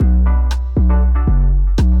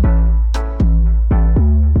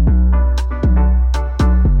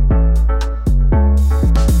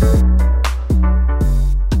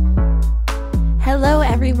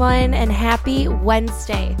and happy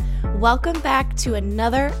Wednesday. Welcome back to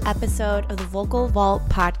another episode of the Vocal Vault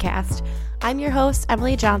podcast. I'm your host,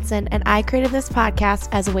 Emily Johnson, and I created this podcast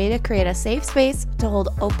as a way to create a safe space to hold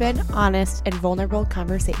open, honest, and vulnerable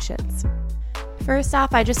conversations. First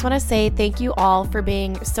off, I just want to say thank you all for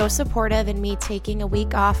being so supportive in me taking a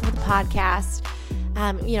week off of the podcast.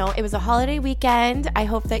 It was a holiday weekend. I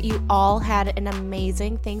hope that you all had an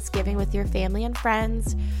amazing Thanksgiving with your family and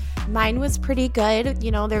friends. Mine was pretty good.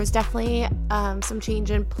 There was definitely some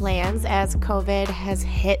change in plans as COVID has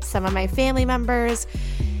hit some of my family members.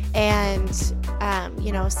 And,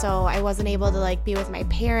 so I wasn't able to be with my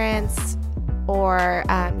parents or,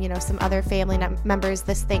 some other family members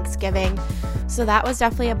this Thanksgiving. So that was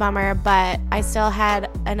definitely a bummer, but I still had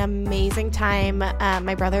an amazing time.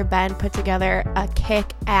 My brother Ben put together a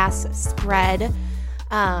kick-ass spread.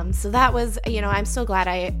 So that was, I'm so glad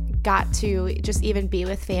I got to just even be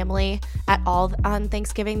with family at all on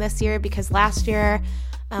Thanksgiving this year, because last year,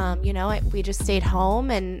 we just stayed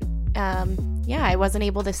home and, I wasn't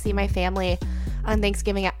able to see my family on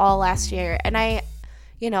Thanksgiving at all last year. And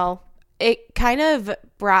it kind of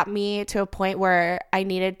brought me to a point where I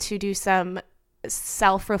needed to do some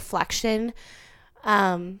self-reflection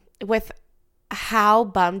with how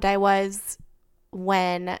bummed I was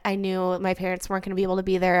when I knew my parents weren't going to be able to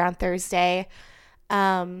be there on Thursday.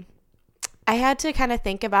 I had to kind of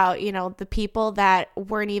think about, the people that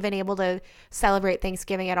weren't even able to celebrate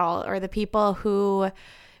Thanksgiving at all, or the people who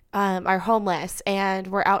are homeless and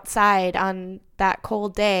were outside on that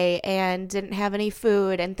cold day and didn't have any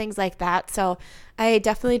food and things like that. So I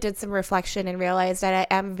definitely did some reflection and realized that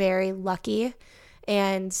I am very lucky.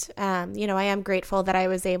 And, I am grateful that I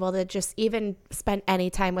was able to just even spend any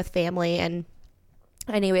time with family. And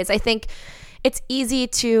anyways, I think it's easy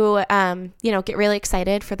to, get really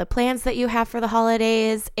excited for the plans that you have for the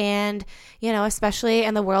holidays. And, especially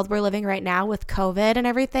in the world we're living right now with COVID and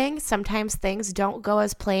everything, sometimes things don't go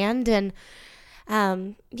as planned. And,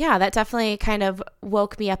 that definitely kind of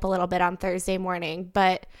woke me up a little bit on Thursday morning.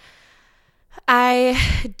 But I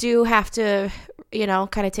do have to,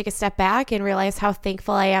 kind of take a step back and realize how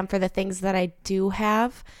thankful I am for the things that I do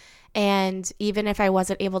have. And even if I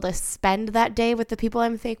wasn't able to spend that day with the people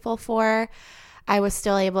I'm thankful for, I was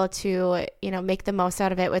still able to, make the most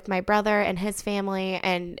out of it with my brother and his family.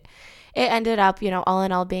 And it ended up, all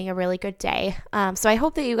in all being a really good day. So I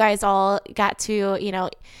hope that you guys all got to,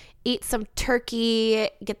 eat some turkey,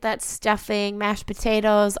 get that stuffing, mashed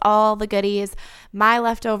potatoes, all the goodies. My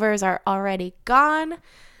leftovers are already gone.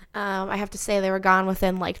 I have to say they were gone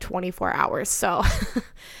within 24 hours. So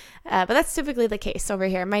but that's typically the case over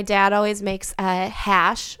here. My dad always makes a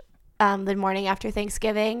hash the morning after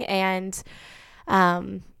Thanksgiving. And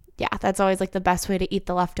that's always the best way to eat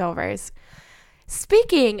the leftovers.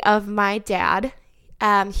 Speaking of my dad,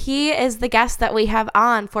 he is the guest that we have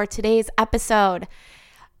on for today's episode.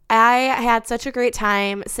 I had such a great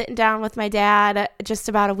time sitting down with my dad just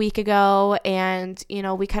about a week ago. And,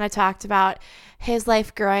 we kind of talked about his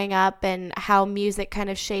life growing up and how music kind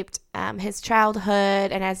of shaped his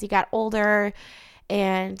childhood and as he got older,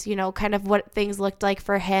 and, kind of what things looked like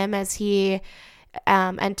for him as he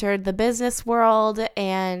entered the business world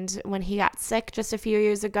and when he got sick just a few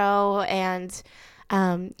years ago, and,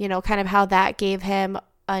 kind of how that gave him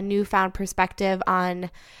a newfound perspective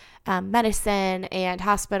on medicine and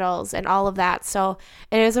hospitals and all of that. So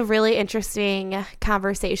it is a really interesting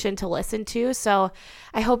conversation to listen to. So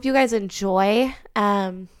I hope you guys enjoy.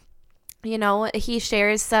 He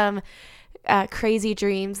shares some crazy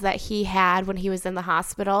dreams that he had when he was in the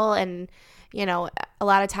hospital, and a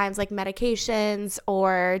lot of times medications,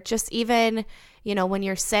 or just even when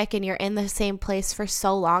you're sick and you're in the same place for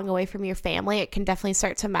so long away from your family, it can definitely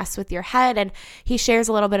start to mess with your head. And he shares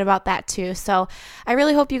a little bit about that too. So I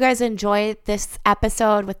really hope you guys enjoy this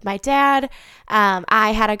episode with my dad.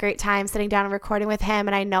 I had a great time sitting down and recording with him.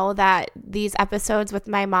 And I know that these episodes with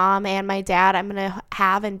my mom and my dad, I'm going to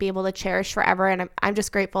have and be able to cherish forever. And I'm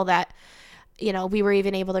just grateful that, we were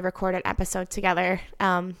even able to record an episode together.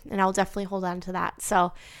 And I'll definitely hold on to that.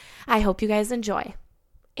 So I hope you guys enjoy.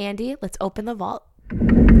 Andy, let's open the vault.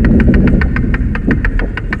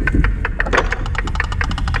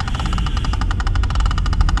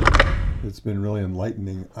 It's been really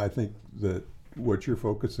enlightening. I think that what you're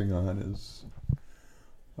focusing on is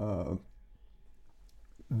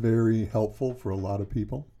very helpful for a lot of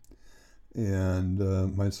people,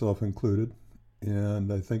 and myself included.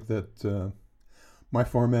 And I think that my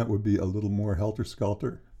format would be a little more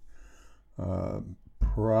helter-skelter,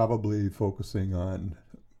 probably focusing on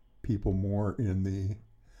people more in the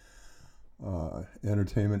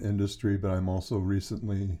entertainment industry, but I'm also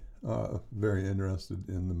recently very interested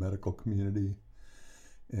in the medical community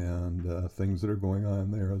and things that are going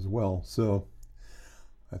on there as well. So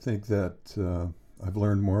I think that I've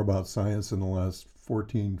learned more about science in the last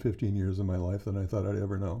 14, 15 years of my life than I thought I'd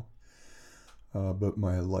ever know. But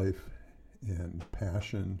my life and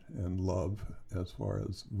passion and love as far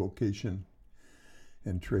as vocation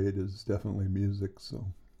and trade is definitely music. So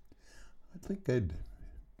I think I'd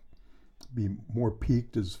be more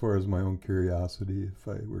piqued as far as my own curiosity if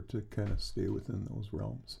I were to kind of stay within those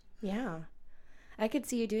realms. Yeah. I could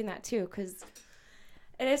see you doing that too, because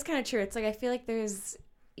it is kind of true. It's like I feel like there's,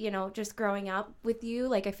 just growing up with you,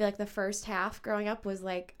 like I feel like the first half growing up was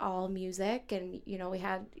like all music, and we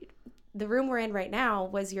had the room we're in right now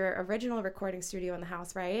was your original recording studio in the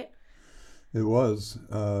house, right? It was.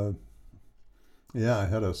 Yeah, I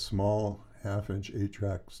had a small 1/2-inch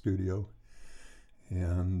 8-track studio,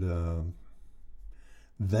 and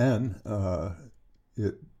then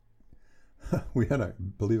we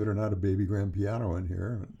had believe it or not, a baby grand piano in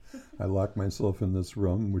here. I locked myself in this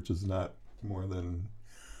room, which is not more than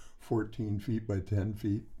 14 feet by 10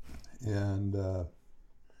 feet, and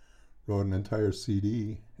wrote an entire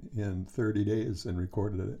CD in 30 days and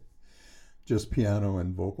recorded it, just piano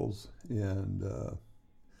and vocals. And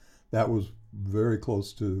that was very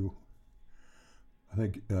close to,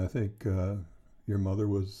 I think your mother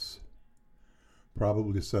was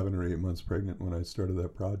probably 7 or 8 months pregnant when I started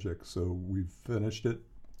that project. So we finished it,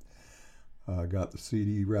 got the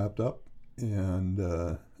CD wrapped up, and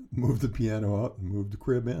moved the piano out and moved the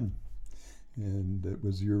crib in. And it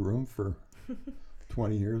was your room for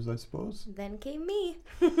 20 years, I suppose. Then came me.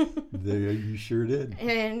 There, you sure did.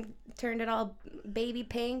 And turned it all baby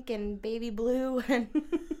pink and baby blue. And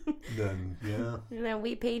then, yeah. And then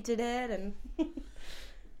we painted it, and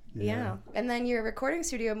yeah. And then your recording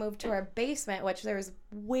studio moved to our basement, which there was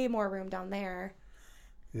way more room down there.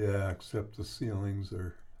 Yeah, except the ceilings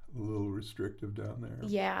are a little restrictive down there.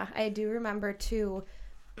 Yeah, I do remember too,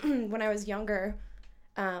 when I was younger,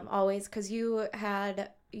 always, because you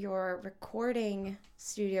had your recording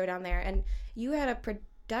studio down there, and you had a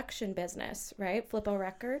production business, right? Flippo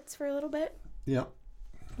Records for a little bit. Yeah.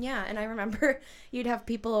 Yeah, and I remember you'd have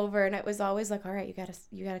people over, and it was always like, all right, you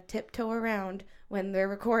gotta tiptoe around when they're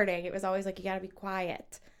recording. It was always like, you gotta be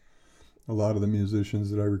quiet. A lot of the musicians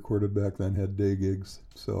that I recorded back then had day gigs,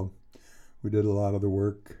 so we did a lot of the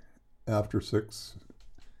work after 6,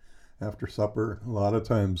 after supper. A lot of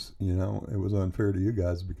times, it was unfair to you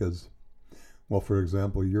guys because, well, for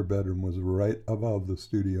example, your bedroom was right above the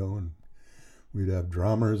studio, and we'd have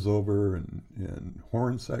drummers over and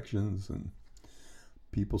horn sections and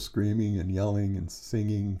people screaming and yelling and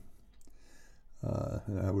singing.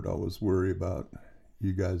 And I would always worry about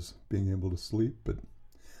you guys being able to sleep, but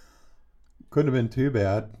couldn't have been too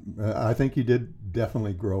bad. I think you did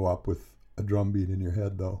definitely grow up with a drum beat in your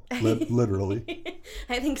head, though, literally.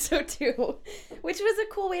 I think so, too, which was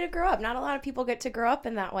a cool way to grow up. Not a lot of people get to grow up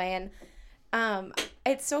in that way, and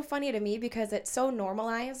it's so funny to me because it's so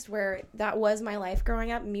normalized where that was my life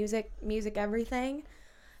growing up, music, everything.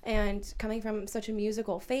 And coming from such a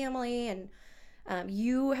musical family, and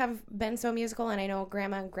you have been so musical, and I know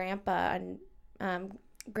Grandma and Grandpa and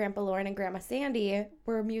Grandpa Lauren and Grandma Sandy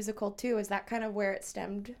were musical too. Is that kind of where it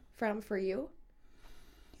stemmed from for you?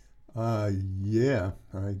 Yeah.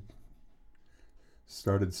 I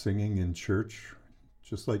started singing in church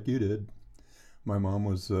just like you did. My mom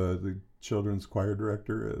was the children's choir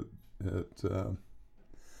director at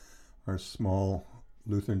our small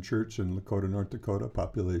Lutheran church in Lakota, North Dakota,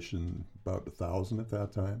 population about 1,000 at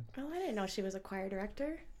that time. Oh, I didn't know she was a choir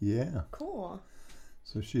director. Yeah. Cool.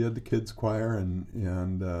 So she had the kids choir and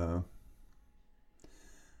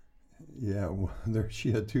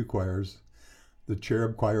she had 2 choirs. The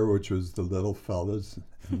cherub choir, which was the little fellas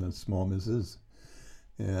and the small misses,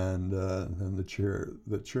 and then the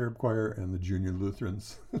cherub choir and the junior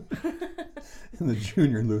Lutherans. And the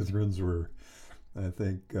junior Lutherans were, I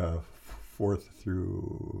think, 4th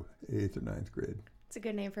through 8th or 9th grade. It's a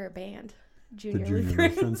good name for a band. The junior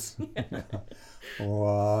Lutherans. Yeah.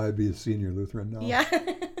 Oh, I'd be a senior Lutheran now. Yeah.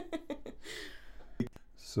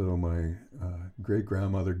 So my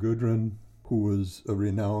great-grandmother Gudrun, who was a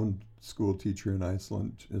renowned school teacher in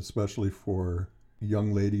Iceland, especially for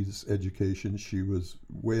young ladies' education, she was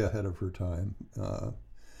way ahead of her time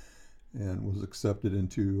and was accepted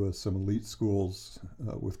into some elite schools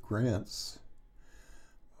with grants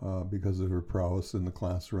because of her prowess in the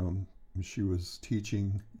classroom. She was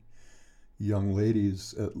teaching young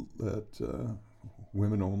ladies at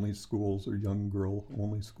women-only schools or young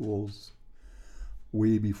girl-only schools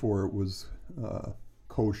way before it was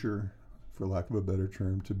kosher, for lack of a better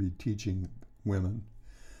term, to be teaching women.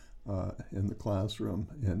 in the classroom,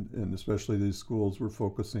 and especially these schools were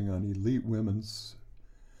focusing on elite women's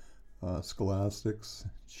scholastics.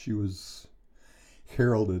 She was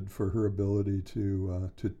heralded for her ability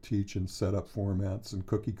to teach and set up formats in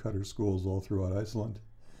cookie cutter schools all throughout Iceland.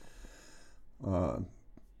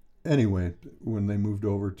 Anyway, when they moved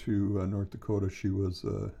over to North Dakota,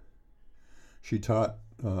 she taught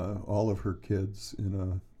all of her kids in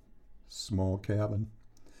a small cabin,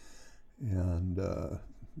 and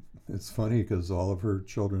it's funny because all of her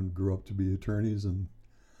children grew up to be attorneys and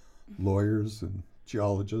lawyers and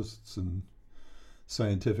geologists and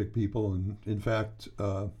scientific people. And in fact,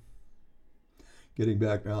 let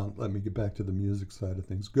me get back to the music side of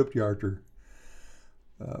things. Guptjartur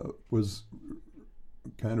was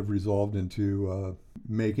kind of resolved into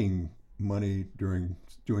making money doing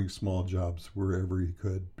small jobs wherever he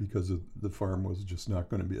could, because the farm was just not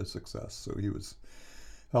going to be a success. So he was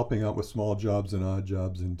helping out with small jobs and odd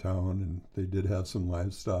jobs in town, and they did have some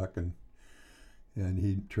livestock, and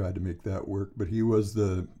he tried to make that work. But he was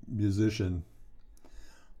the musician.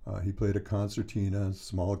 He played a concertina, a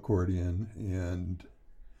small accordion, and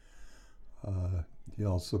he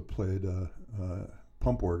also played a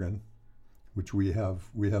pump organ, which we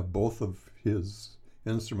have both of his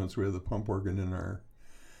instruments. We have the pump organ in our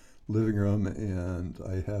living room, and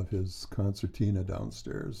I have his concertina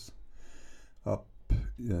downstairs up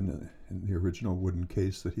in the original wooden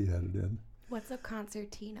case that he had it in. What's a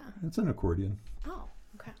concertina? It's an accordion. Oh,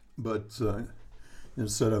 okay. But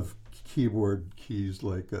instead of keyboard keys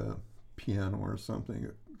like a piano or something,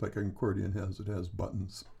 like an accordion has, it has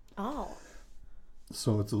buttons. Oh.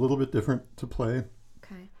 So it's a little bit different to play.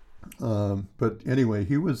 Okay. But anyway,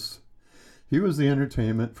 he was the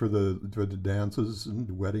entertainment for the dances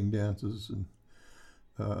and wedding dances and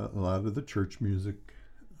a lot of the church music.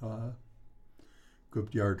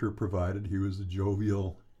 Guptjartur provided. He was a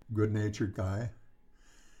jovial, good-natured guy,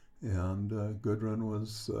 and Gudrun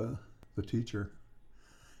was the teacher.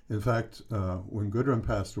 In fact, when Gudrun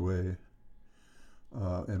passed away,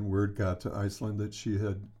 and word got to Iceland that she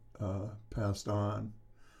had passed on,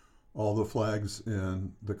 all the flags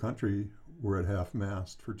in the country were at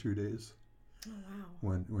half-mast for 2 days. Oh,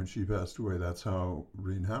 wow. When she passed away, that's how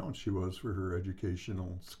renowned she was for her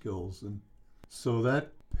educational skills. And so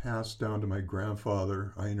that passed down to my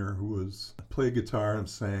grandfather, Einar, who played guitar and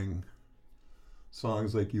sang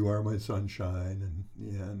songs like "You Are My Sunshine"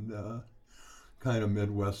 and kind of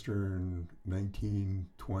Midwestern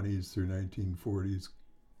 1920s through 1940s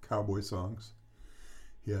cowboy songs.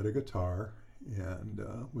 He had a guitar and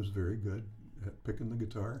was very good at picking the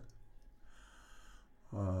guitar.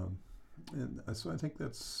 And so I think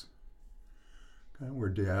that's kind of where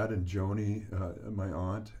Dad and Joni, my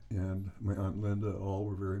aunt, and my Aunt Linda all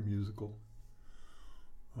were very musical.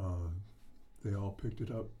 They all picked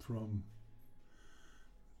it up from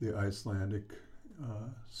the Icelandic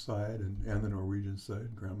side and the Norwegian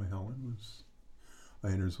side. Grandma Helen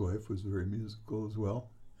Einar's wife, was very musical as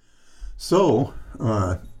well. So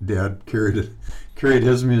Dad carried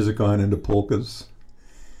his music on into polkas.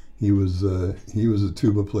 He was a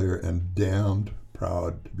tuba player and damned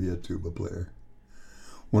proud to be a tuba player.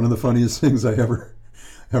 One of the funniest things I ever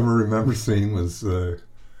remember seeing was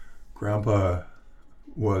Grandpa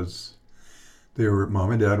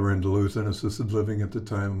Mom and Dad were in Duluth in assisted living at the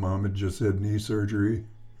time. Mom had just had knee surgery,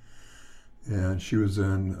 and she was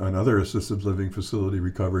in another assisted living facility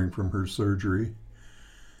recovering from her surgery.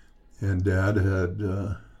 And Dad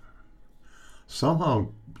had somehow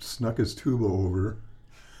snuck his tuba over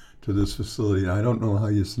to this facility. I don't know how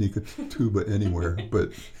you sneak a tuba anywhere,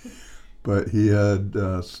 but he had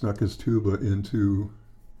snuck his tuba into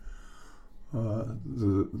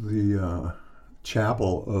the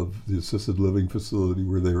chapel of the assisted living facility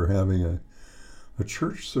where they were having a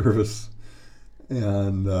church service,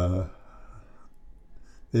 and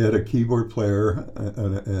they had a keyboard player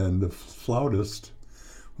and a flautist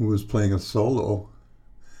who was playing a solo.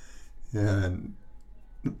 And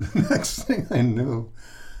the next thing I knew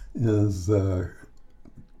is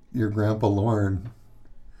your Grandpa Lorne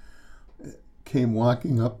came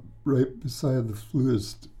walking up right beside the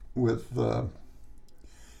flutist with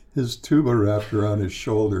his tuba wrapped around his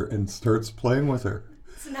shoulder and starts playing with her.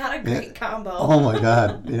 It's not a great combo. Oh my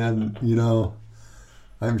God. And,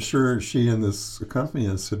 I'm sure she and this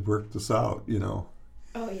accompanist had worked this out,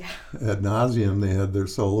 Oh, yeah. Ad nauseum. They had their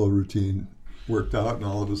solo routine worked out, and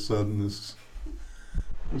all of a sudden this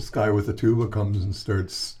guy with a tuba comes and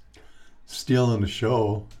starts stealing the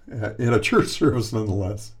show in a church service,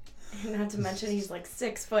 nonetheless. Not to mention he's like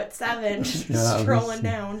 6'7", strolling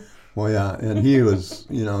down. Well, yeah, and he was,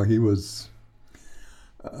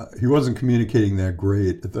 he wasn't communicating that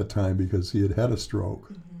great at that time because he had had a stroke.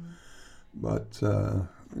 Mm-hmm. But,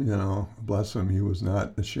 bless him, he was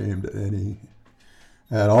not ashamed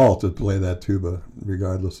at all to play that tuba,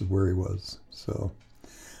 regardless of where he was. So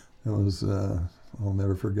it was, I'll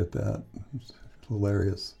never forget that. It's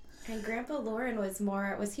hilarious. And Grandpa Lauren was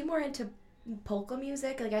he more into polka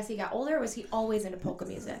music? Like, as he got older, or was he always into polka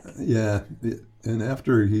music? Yeah, and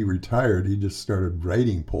after he retired, he just started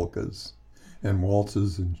writing polkas and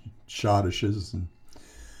waltzes and schottisches, and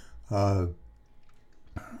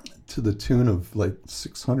to the tune of like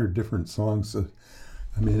 600 different songs.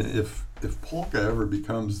 I mean, if polka ever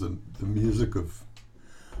becomes the music of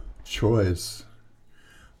choice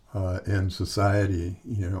in society,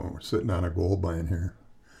 we're sitting on a gold mine here.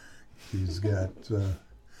 He's got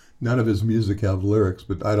none of his music have lyrics,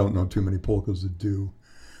 but I don't know too many polkas that do.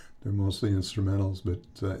 They're mostly instrumentals, but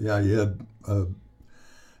he had a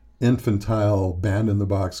infantile Band in the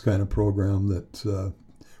Box kind of program that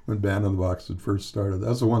when Band in the Box had first started.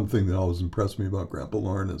 That's the one thing that always impressed me about Grandpa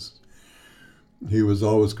Lauren is he was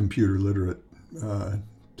always computer literate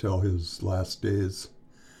till his last days.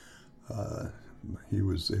 He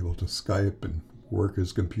was able to Skype and work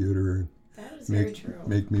his computer and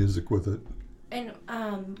make music with it. And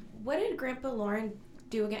what did Grandpa Lauren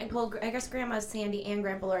do again? Well, I guess Grandma Sandy and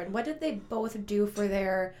Grandpa Lauren, what did they both do for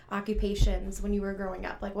their occupations when you were growing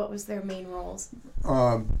up? Like, what was their main roles?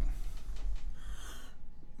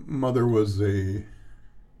 Mother was a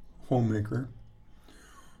homemaker,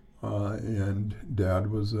 and Dad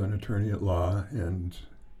was an attorney at law and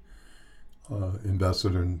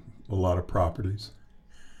invested in a lot of properties,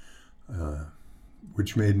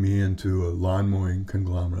 which made me into a lawn mowing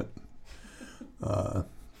conglomerate.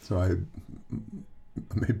 So I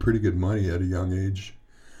made pretty good money at a young age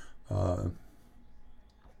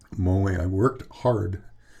mowing. I worked hard,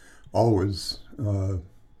 always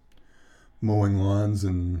mowing lawns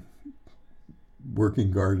and working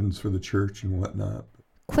gardens for the church and whatnot.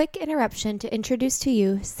 Quick interruption to introduce to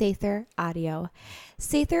you Sather Audio.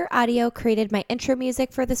 Sather Audio created my intro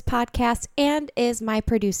music for this podcast and is my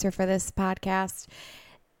producer for this podcast.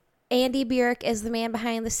 Andy Bjork is the man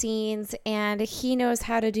behind the scenes, and he knows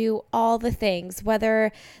how to do all the things,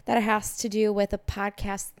 whether that has to do with a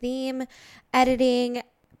podcast theme, editing,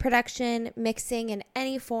 production, mixing in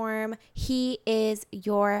any form. He is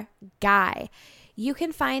your guy. You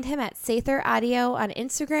can find him at Sather Audio on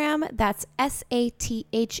Instagram. That's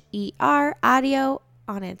SATHER Audio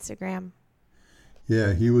on Instagram.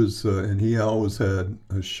 Yeah, he was, and he always had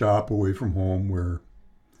a shop away from home where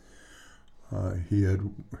he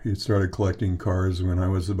had started collecting cars when I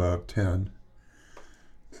was about 10.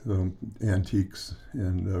 So antiques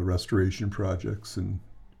and restoration projects, and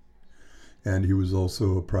he was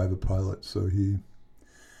also a private pilot. So he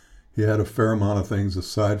had a fair amount of things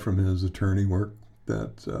aside from his attorney work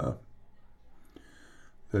that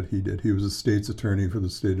he did. He was a state's attorney for the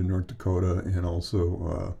state of North Dakota and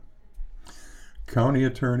also county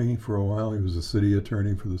attorney for a while. He was a city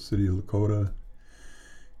attorney for the city of Lakota.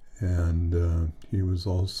 And he was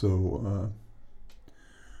also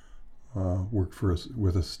worked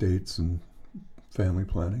with estates and family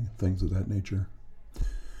planning, things of that nature.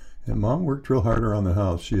 And Mom worked real hard around the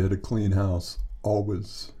house. She had a clean house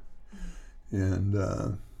always,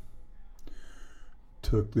 and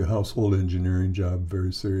took the household engineering job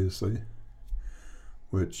very seriously,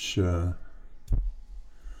 which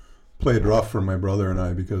played rough for my brother and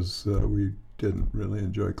I because we didn't really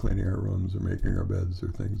enjoy cleaning our rooms or making our beds or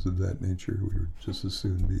things of that nature. We would just as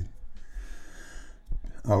soon be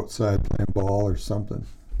outside playing ball or something.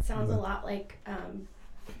 Sounds a lot like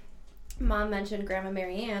Mom mentioned Grandma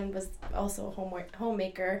Mary Ann was also a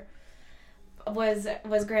homemaker. Was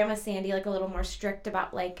Grandma Sandy like a little more strict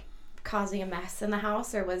about like causing a mess in the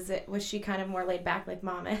house, or was she kind of more laid back like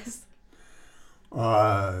Mom is?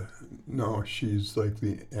 No, she's like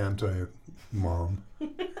the anti-mom.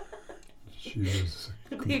 She was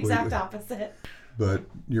the exact opposite. But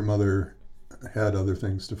your mother had other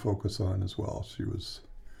things to focus on as well. She was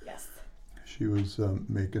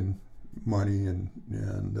making money and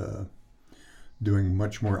doing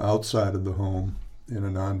much more outside of the home in a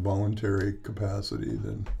non-voluntary capacity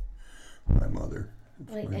than my mother.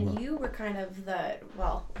 You were kind of I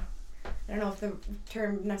don't know if the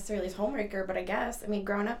term necessarily is homemaker, but I guess,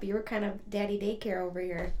 growing up, you were kind of daddy daycare over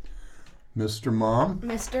here. Mr. Mom?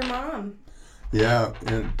 Mr. Mom. Yeah,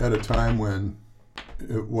 at a time when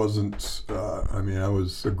it wasn't, I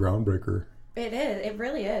was a groundbreaker. It is. It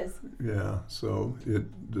really is. Yeah, so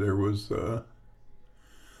there was,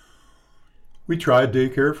 we tried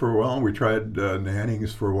daycare for a while, we tried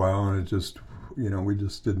nannies for a while, and it just, we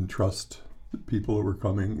just didn't trust the people that were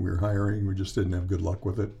coming, we were hiring. We just didn't have good luck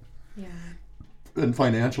with it. Yeah. And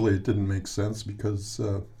financially, it didn't make sense because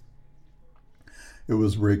it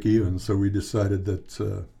was break even. So we decided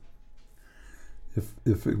that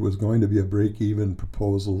if it was going to be a break even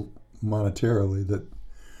proposal monetarily, that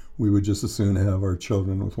we would just as soon have our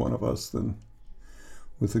children with one of us than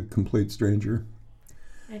with a complete stranger.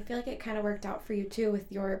 I feel like it kind of worked out for you too, with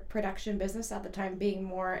your production business at the time being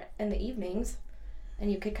more in the evenings, and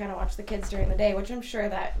you could kind of watch the kids during the day, which I'm sure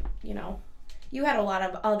that, you know, you had a lot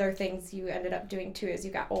of other things you ended up doing too as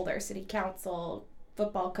you got older: city council,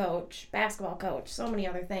 football coach, basketball coach, so many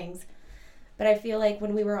other things. But I feel like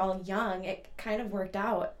when we were all young, it kind of worked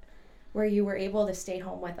out where you were able to stay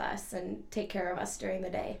home with us and take care of us during the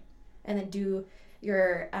day, and then do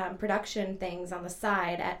your production things on the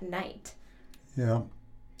side at night. Yeah.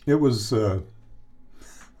 It was, I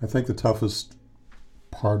think the toughest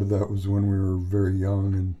part of that was when we were very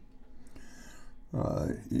young,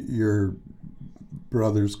 and your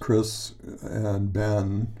brothers Chris and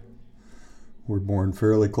Ben were born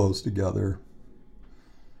fairly close together,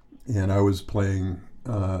 and I was playing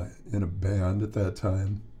in a band at that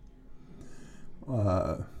time,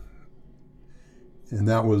 and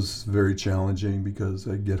that was very challenging because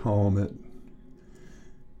I'd get home at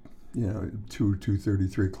 2:30,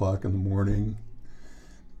 3 o'clock in the morning.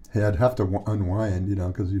 I'd have to unwind,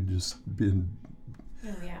 because you'd just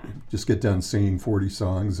just get done singing 40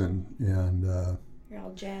 songs and you're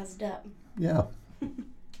all jazzed up. Yeah.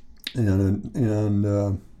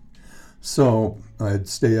 and so I'd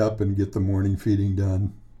stay up and get the morning feeding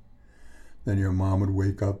done. Then your mom would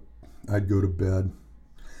wake up. I'd go to bed.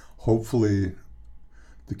 Hopefully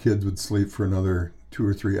the kids would sleep for another 2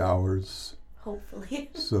 or 3 hours. Hopefully.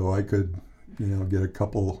 So I could, get a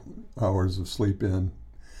couple hours of sleep in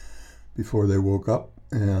before they woke up,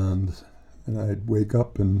 and I'd wake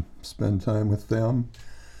up and spend time with them.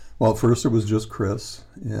 Well, at first it was just Chris,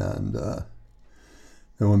 and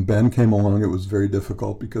when Ben came along, it was very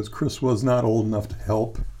difficult because Chris was not old enough to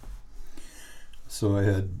help. So I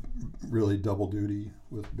had really double duty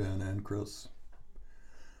with Ben and Chris.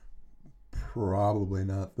 Probably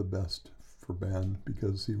not the best for Ben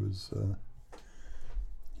because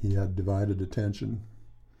he had divided attention,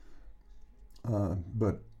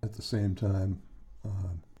 but at the same time,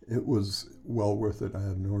 it was well worth it. I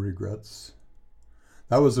have no regrets.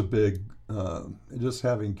 That was a big, just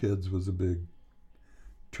having kids was a big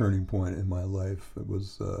turning point in my life. It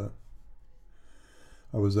was,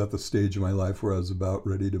 I was at the stage of my life where I was about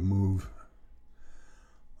ready to move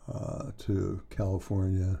to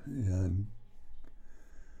California and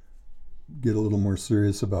get a little more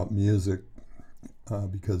serious about music.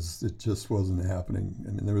 Because it just wasn't happening.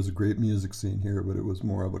 I mean, there was a great music scene here, but it was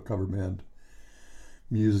more of a cover band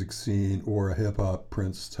music scene or a hip-hop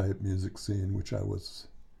Prince type music scene, which I was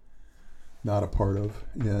not a part of.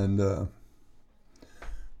 And the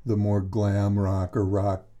more glam rock or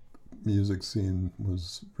rock music scene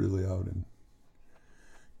was really out in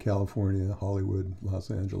California, Hollywood,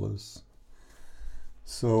 Los Angeles.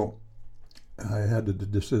 So I had the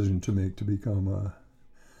decision to make to become a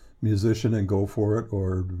musician and go for it,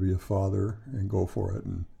 or to be a father and go for it,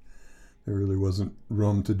 and there really wasn't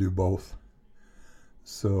room to do both.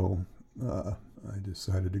 So I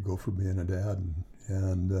decided to go for being a dad,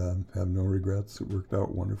 and have no regrets. It worked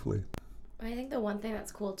out wonderfully. I think the one thing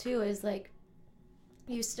that's cool too is like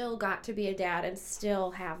you still got to be a dad and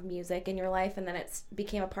still have music in your life, and then it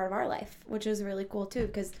became a part of our life, which is really cool too,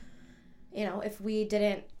 because if we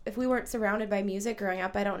weren't surrounded by music growing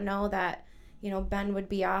up, I don't know that Ben would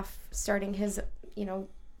be off starting his,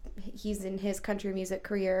 he's in his country music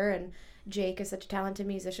career, and Jake is such a talented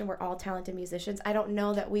musician. We're all talented musicians. I don't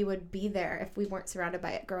know that we would be there if we weren't surrounded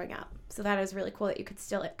by it growing up. So that is really cool that you could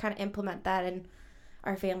still kind of implement that in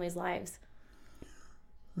our family's lives.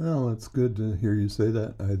 Well, it's good to hear you say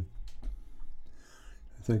that. I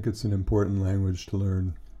think it's an important language to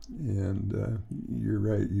learn, and you're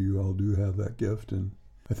right. You all do have that gift, and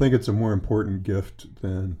I think it's a more important gift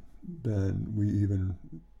than we even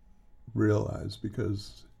realize,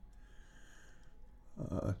 because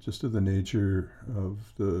just of the nature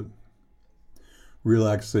of the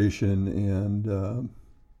relaxation and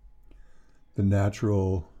the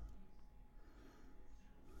natural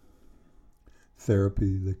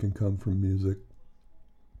therapy that can come from music.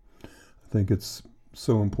 I think it's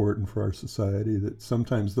so important for our society that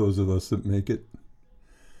sometimes those of us that make it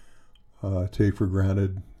take for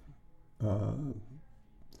granted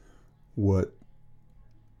what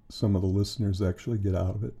some of the listeners actually get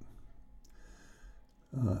out of it.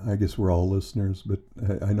 I guess we're all listeners, but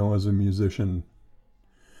I know as a musician,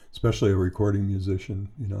 especially a recording musician,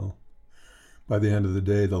 by the end of the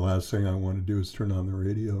day, the last thing I want to do is turn on the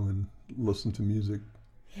radio and listen to music.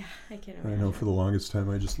 Yeah, I can imagine. I know for the longest time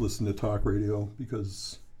I just listened to talk radio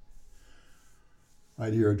because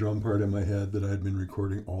I'd hear a drum part in my head that I'd been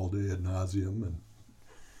recording all day ad nauseum,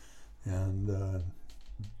 and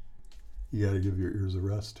you got to give your ears a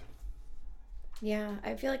rest. Yeah,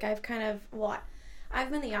 I feel like I've kind of, I've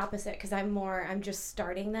been the opposite because I'm just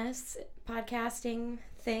starting this podcasting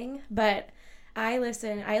thing, but I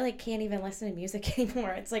like can't even listen to music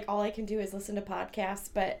anymore. It's like all I can do is listen to podcasts,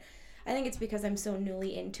 but I think it's because I'm so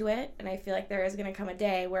newly into it, and I feel like there is going to come a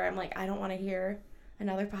day where I'm like, I don't want to hear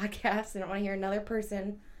another podcast. I don't want to hear another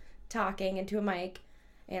person talking into a mic,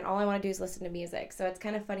 and all I want to do is listen to music. So it's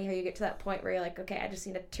kind of funny how you get to that point where you're like, okay, I just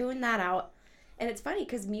need to tune that out. And it's funny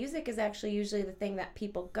because music is actually usually the thing that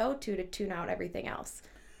people go to tune out everything else.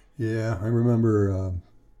 Yeah, I remember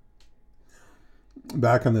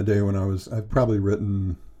back in the day when I've probably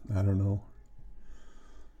written, I don't know,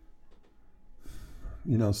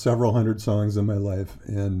 several hundred songs in my life,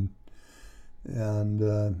 and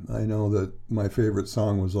I know that my favorite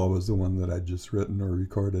song was always the one that I'd just written or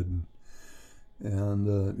recorded,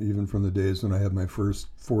 and even from the days when I had my first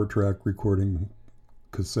 4-track recording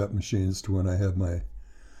cassette machines to when I had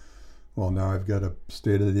now I've got a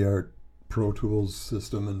state-of-the-art Pro Tools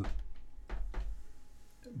system,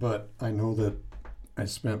 but I know that I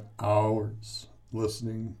spent hours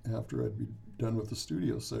listening after I'd be done with the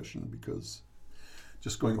studio session, because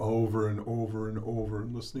just going over and over and over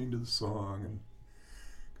and listening to the song, and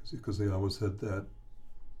because they always had that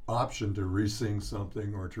option to re-sing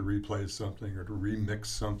something or to replay something or to remix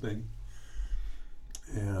something,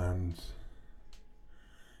 and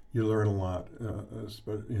you learn a lot,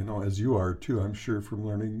 as you are too, I'm sure, from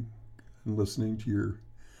learning and listening to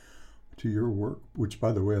your work, which,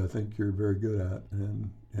 by the way, I think you're very good at,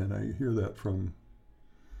 and I hear that from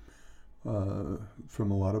a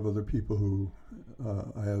lot of other people who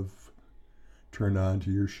I have turned on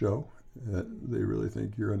to your show. They really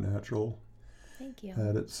think you're a natural. Thank you.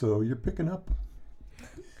 At it. So you're picking up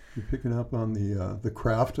on the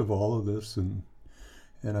craft of all of this, and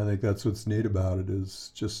I think that's what's neat about it,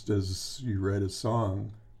 is just as you write a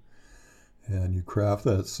song and you craft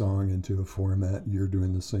that song into a format, you're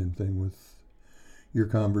doing the same thing with your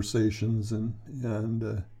conversations, and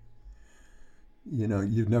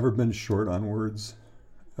you've never been short on words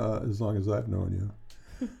as long as I've known you.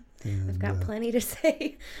 And, I've got plenty to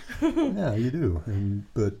say. Yeah, you do, and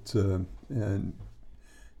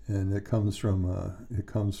it comes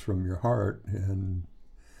from your heart, and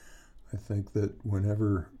I think that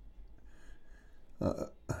whenever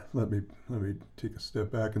let me take a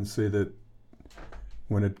step back and say that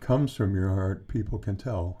when it comes from your heart, people can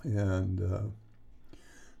tell, and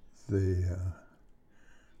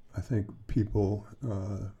I think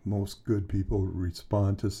most good people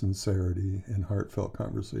respond to sincerity and heartfelt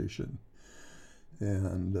conversation,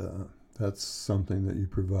 and that's something that you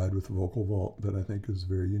provide with Vocal Vault that I think is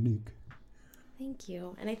very unique. Thank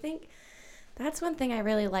you. And I think that's one thing I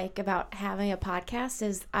really like about having a podcast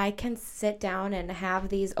is I can sit down and have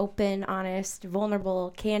these open, honest,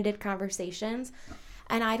 vulnerable, candid conversations,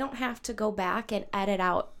 and I don't have to go back and edit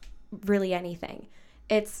out really anything.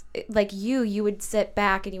 It's like you would sit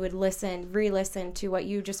back and you would re-listen to what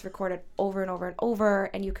you just recorded over and over and over,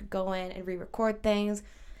 and you could go in and re-record things.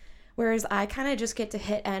 Whereas I kind of just get to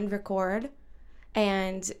hit end record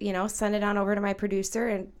and, send it on over to my producer,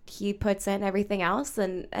 and he puts in everything else,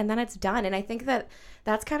 and then it's done. And I think that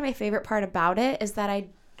that's kind of my favorite part about it, is that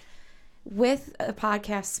with a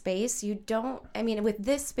podcast space, with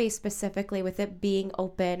this space specifically, with it being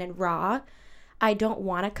open and raw, I don't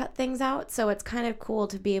want to cut things out. So it's kind of cool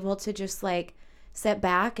to be able to just sit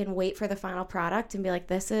back and wait for the final product and be like,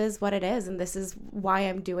 this is what it is, and this is why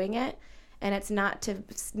I'm doing it. And it's not to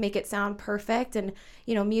make it sound perfect. And,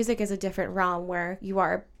 music is a different realm where you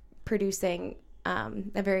are producing a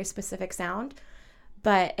very specific sound.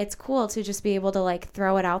 But it's cool to just be able to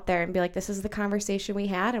throw it out there and be like, this is the conversation we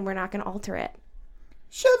had, and we're not going to alter it.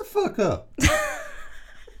 Shut the fuck up.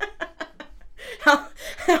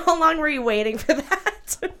 How long were you waiting for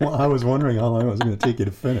that? Well, I was wondering how long it was going to take you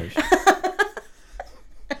to finish.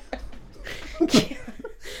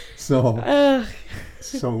 So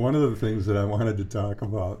one of the things that I wanted to talk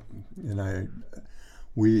about, and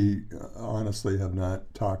we honestly have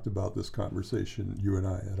not talked about this conversation, you and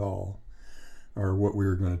I, at all, or what we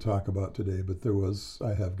were going to talk about today, but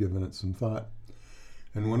I have given it some thought.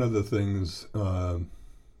 And one of the things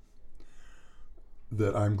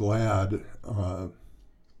that I'm glad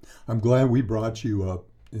we brought you up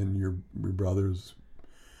in your brothers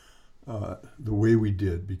the way we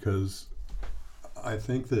did, because I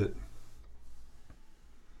think that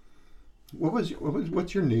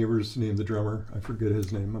What's your neighbor's name? The drummer. I forget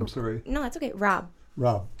his name. I'm sorry. No, that's okay. Rob.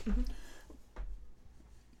 Rob. Mm-hmm.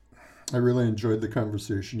 I really enjoyed the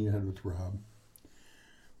conversation you had with Rob.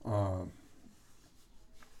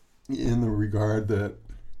 In the regard that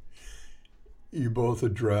you both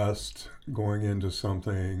addressed going into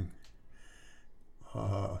something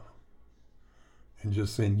and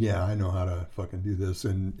just saying, yeah, I know how to fucking do this,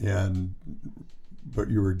 but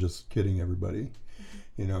you were just kidding everybody,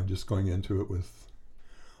 just going into it with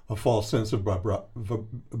a false sense of bravado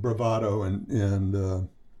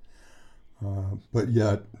but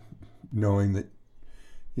yet knowing that,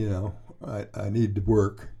 I need to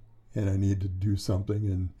work and I need to do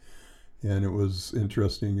something, and it was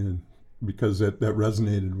interesting, and because that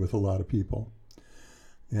resonated with a lot of people.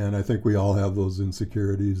 And I think we all have those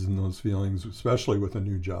insecurities and those feelings, especially with a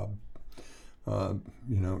new job.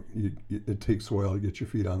 It takes a while to get your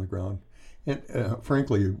feet on the ground. And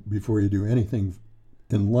frankly, before you do anything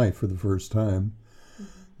in life for the first time,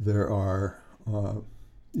 there are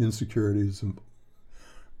insecurities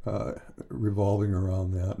revolving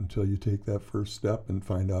around that until you take that first step and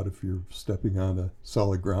find out if you're stepping on a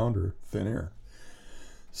solid ground or thin air.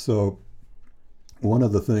 So one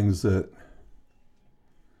of the things that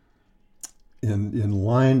in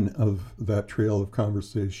line of that trail of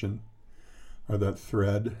conversation, or that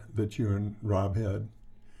thread that you and Rob had,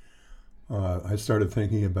 I started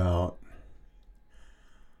thinking about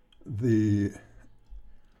the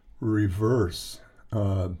reverse,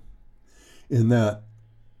 in that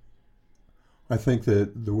I think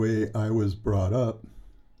that the way I was brought up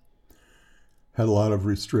had a lot of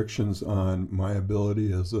restrictions on my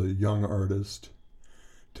ability as a young artist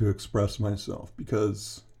to express myself,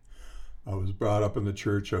 because I was brought up in the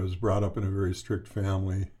church. I was brought up in a very strict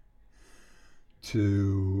family.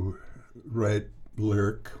 To write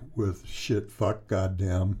lyric with shit, fuck,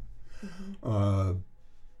 goddamn,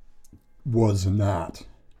 was not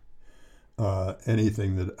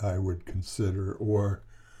anything that I would consider, or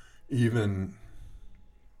even,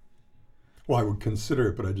 I would consider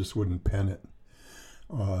it, but I just wouldn't pen it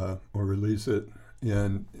or release it.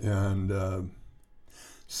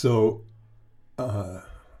 So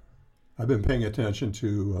I've been paying attention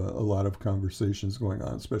to a lot of conversations going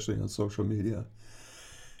on, especially on social media.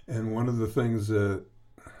 And one of the things that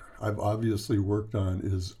I've obviously worked on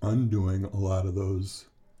is undoing a lot of those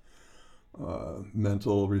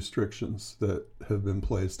mental restrictions that have been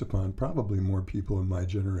placed upon probably more people in my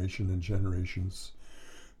generation and generations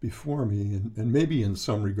before me. And maybe in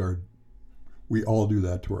some regard, we all do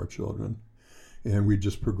that to our children. And we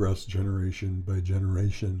just progress generation by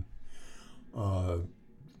generation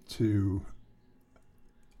to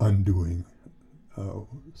undoing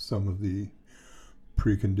some of the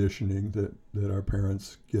preconditioning that our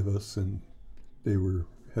parents give us, and they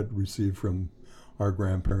had received from our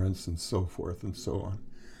grandparents, and so forth and so on.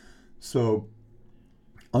 So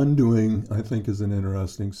undoing, I think, is an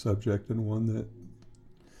interesting subject, and one that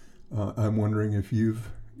I'm wondering if you've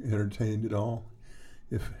entertained at all,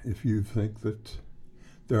 if you think that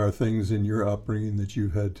there are things in your upbringing that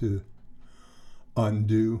you've had to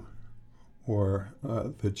undo, or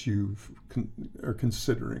that you are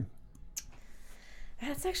considering.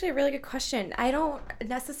 That's actually a really good question. I don't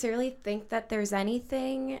necessarily think that there's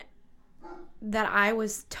anything that I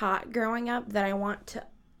was taught growing up that I want to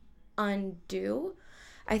undo.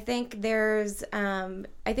 I think there's, I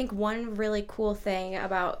think one really cool thing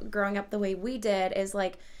about growing up the way we did is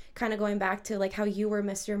like kind of going back to like how you were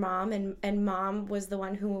Mr. Mom, and Mom was the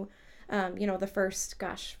one who, the first,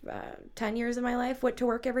 10 years of my life went to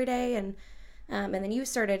work every day, and then you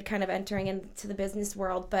started kind of entering into the business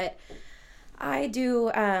world. But I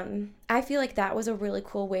feel like that was a really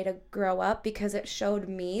cool way to grow up, because it showed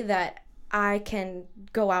me that I can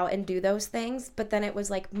go out and do those things. But then it was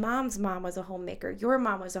like Mom's mom was a homemaker, your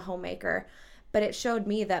mom was a homemaker, but it showed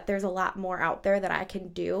me that there's a lot more out there that I can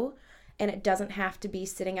do, and it doesn't have to be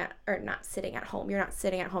not sitting at home. You're not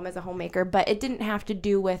sitting at home as a homemaker, but it didn't have to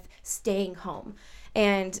do with staying home.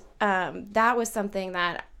 And that was something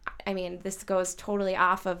that, I mean, this goes totally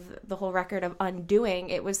off of the whole record of undoing.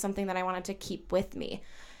 It was something that I wanted to keep with me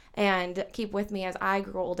as I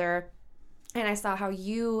grew older. And I saw how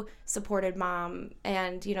you supported Mom.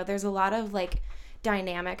 And, there's a lot of like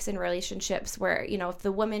dynamics in relationships where, if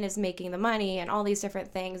the woman is making the money and all these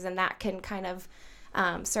different things, and that can kind of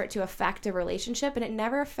start to affect a relationship. And it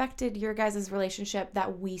never affected your guys' relationship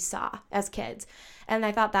that we saw as kids. And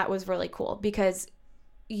I thought that was really cool, because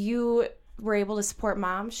you were able to support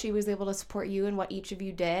Mom. She was able to support you in what each of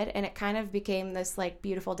you did. And it kind of became this like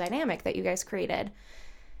beautiful dynamic that you guys created.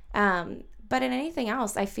 But in anything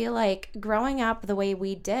else, I feel like growing up the way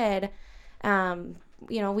we did,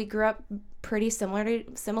 We grew up pretty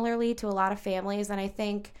similarly to a lot of families. And I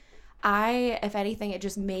think if anything, it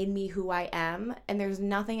just made me who I am. And there's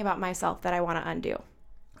nothing about myself that I want to undo.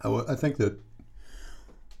 I think that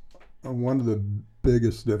one of the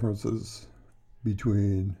biggest differences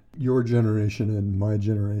between your generation and my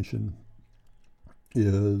generation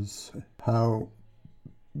is how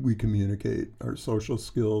we communicate, our social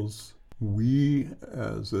skills. We,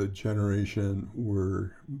 as a generation,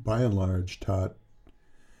 were by and large taught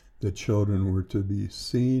that children were to be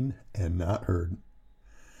seen and not heard.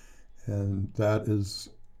 And that is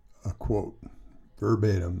a quote,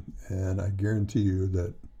 verbatim, and I guarantee you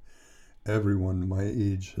that everyone my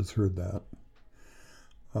age has heard that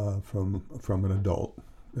from an adult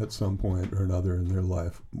at some point or another in their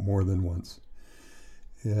life, more than once.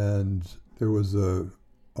 And there was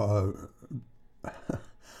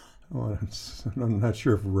I'm not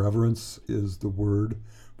sure if reverence is the word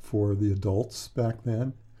for the adults back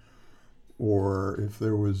then, or if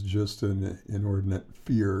there was just an inordinate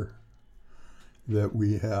fear that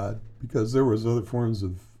we had, because there was other forms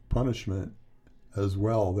of punishment as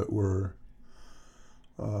well that were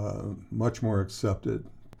much more accepted.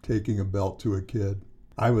 Taking a belt to a kid.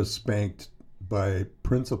 I was spanked by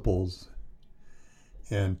principals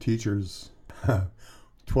and teachers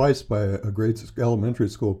twice by a grade elementary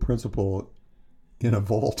school principal in a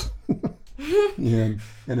vault. and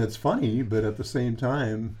it's funny, but at the same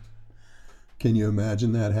time, can you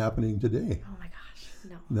imagine that happening today? Oh my gosh,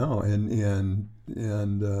 no. No, and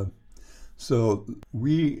so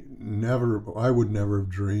I would never have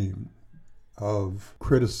dreamed of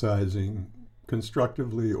criticizing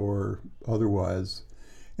constructively or otherwise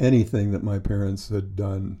anything that my parents had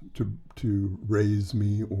done to raise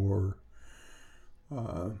me, or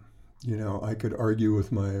I could argue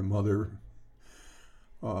with my mother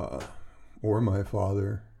or my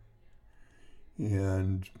father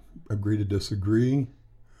and agree to disagree,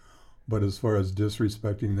 but as far as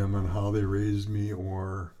disrespecting them on how they raised me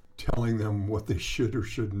or telling them what they should or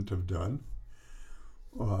shouldn't have done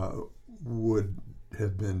would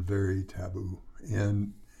have been very taboo.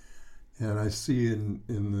 And I see in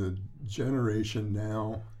the generation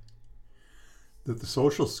now that the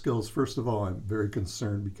social skills, first of all, I'm very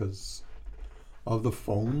concerned because of the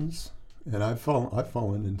phones, and I've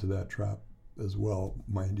fallen into that trap as well,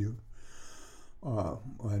 mind you.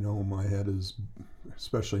 I know my head is,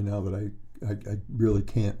 especially now that I really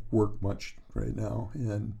can't work much right now,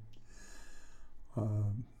 and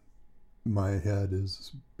my head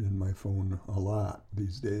is in my phone a lot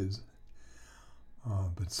these days.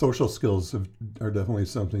 But social skills are definitely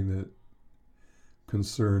something that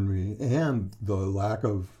concern me, and the lack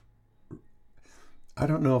of, I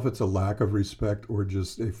don't know if it's a lack of respect or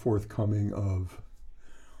just a forthcoming of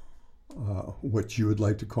what you would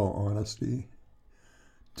like to call honesty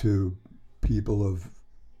to people of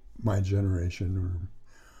my generation,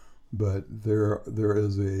 but there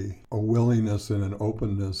is a willingness and an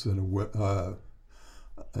openness and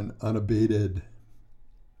an unabated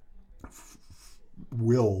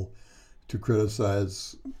will to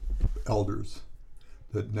criticize elders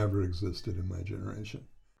that never existed in my generation.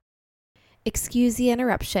 Excuse the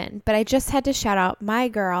interruption, but I just had to shout out my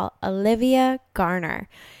girl, Olivia Garner.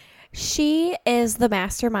 She is the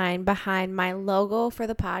mastermind behind my logo for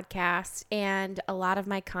the podcast and a lot of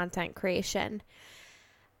my content creation.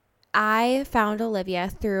 I found Olivia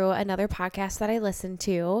through another podcast that I listened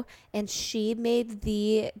to, and she made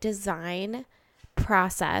the design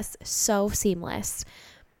process so seamless.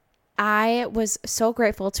 I was so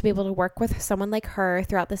grateful to be able to work with someone like her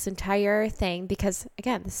throughout this entire thing because,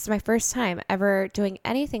 again, this is my first time ever doing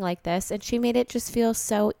anything like this, and she made it just feel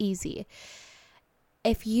so easy.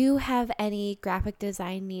 If you have any graphic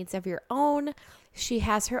design needs of your own, she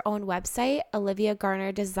has her own website,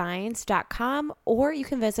 oliviagarnerdesigns.com, or you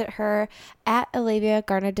can visit her at Olivia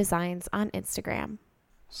Garner Designs on Instagram.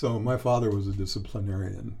 So my father was a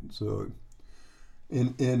disciplinarian, so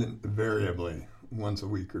invariably, once a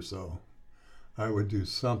week or so, I would do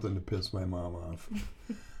something to piss my mom off.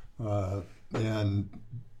 And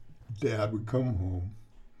Dad would come home,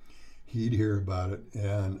 he'd hear about it,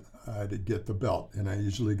 and I'd get the belt. And I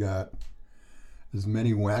usually got as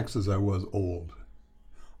many whacks as I was old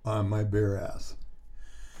on my bare ass.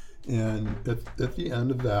 And at the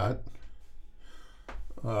end of that,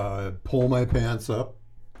 I'd pull my pants up,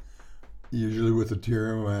 usually with a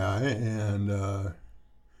tear in my eye, and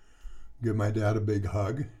give my dad a big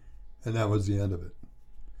hug, and that was the end of it.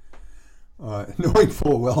 Knowing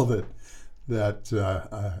full well that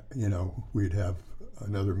we'd have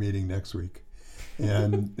another meeting next week,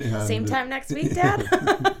 and same time next week, Dad.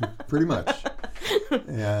 Pretty much.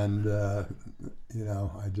 And, I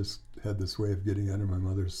just had this way of getting under my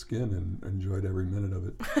mother's skin and enjoyed every minute of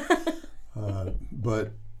it.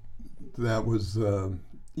 But that was,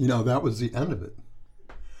 that was the end of it.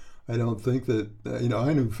 I don't think that,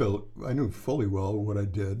 I knew fully well what I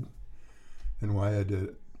did and why I did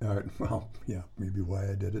it. Maybe why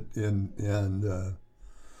I did it,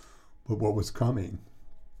 but what was coming.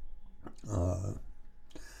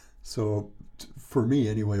 So for me,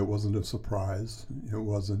 anyway, it wasn't a surprise. It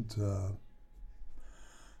wasn't.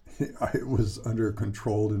 It was under a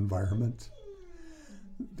controlled environment.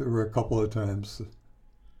 There were a couple of times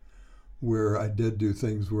where I did do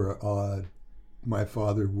things where my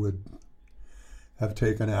father would have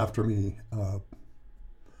taken after me,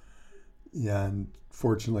 and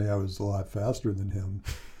fortunately, I was a lot faster than him.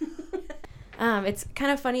 It's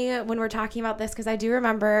kind of funny when we're talking about this because I do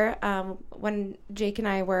remember when Jake and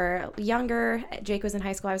I were younger. Jake was in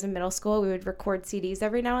high school, I was in middle school. We would record CDs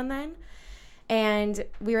every now and then, and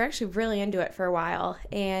we were actually really into it for a while.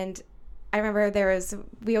 And I remember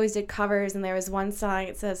we always did covers, and there was one song.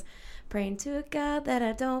 It says, "Praying to a God that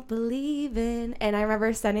I don't believe in," and I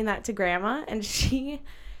remember sending that to Grandma, and she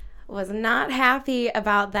was not happy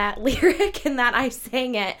about that lyric and that I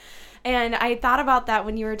sang it. And I thought about that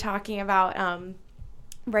when you were talking about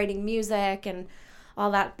writing music and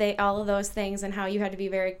all of those things, and how you had to be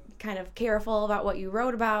very kind of careful about what you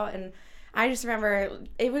wrote about. And I just remember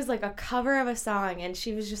it was like a cover of a song, and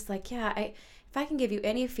she was just like, "Yeah, if I can give you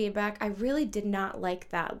any feedback, I really did not like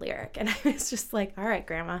that lyric." And I was just like, "All right,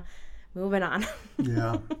 Grandma, moving on."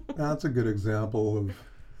 Yeah, that's a good example of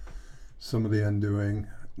some of the undoing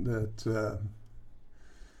that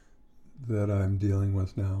I'm dealing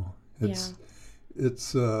with now. It's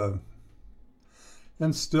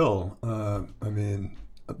and still,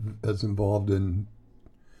 as involved in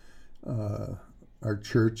our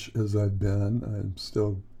church as I've been, I'm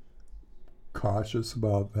still cautious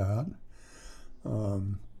about that.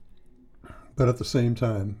 But at the same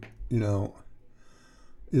time,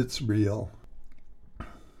 it's real.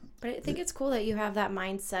 But I think it's cool that you have that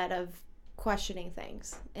mindset of questioning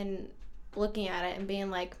things and looking at it and being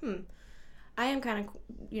like, I am kind of,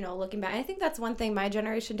 looking back. I think that's one thing my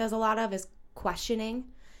generation does a lot of is questioning.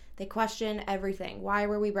 They question everything. Why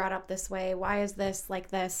were we brought up this way? Why is this like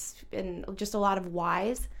this? And just a lot of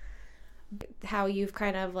whys. How you've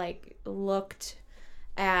kind of like looked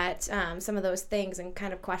at some of those things and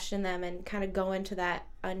kind of question them and kind of go into that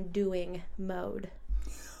undoing mode.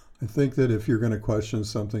 I think that if you're going to question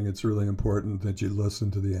something, it's really important that you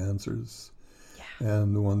listen to the answers. Yeah.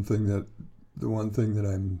 And the one thing that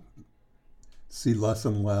I'm see less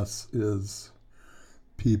and less is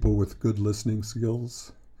people with good listening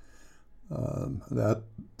skills. That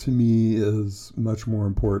to me is much more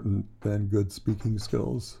important than good speaking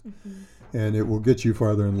skills. Mm-hmm. And it will get you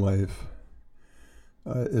farther in life.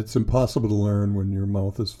 It's impossible to learn when your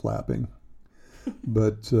mouth is flapping.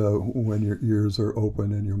 But when your ears are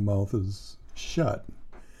open and your mouth is shut,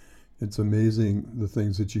 it's amazing the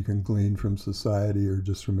things that you can glean from society or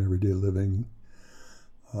just from everyday living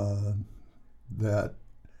that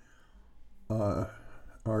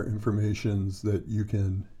are informations that you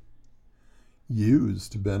can use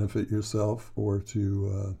to benefit yourself or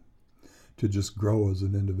to just grow as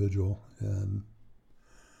an individual. And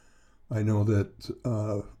I know that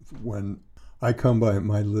when I come by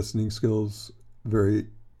my listening skills very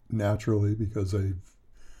naturally because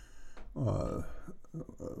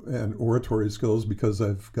and oratory skills because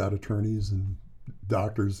I've got attorneys and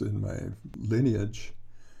doctors in my lineage.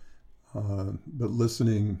 But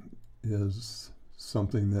listening is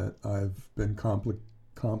something that I've been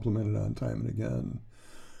complimented on time and again.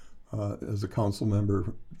 As a council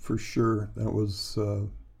member, for sure, that was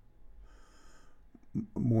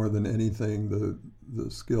more than anything the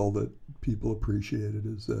skill that people appreciated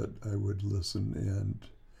is that I would listen and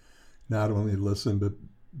not only listen but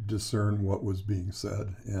discern what was being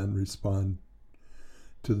said and respond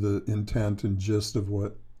to the intent and gist of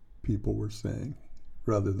what people were saying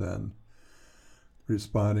rather than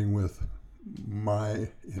responding with my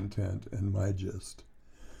intent and my gist.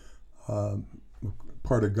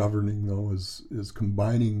 Part of governing, though, is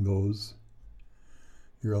combining those.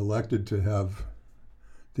 You're elected to have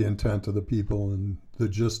the intent of the people and the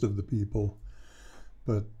gist of the people,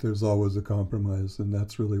 but there's always a compromise, and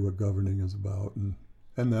that's really what governing is about, and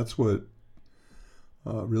that's what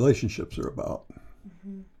relationships are about.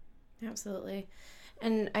 Mm-hmm. Absolutely.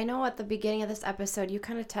 And I know at the beginning of this episode, you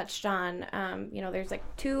kind of touched on, there's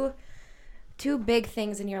like two big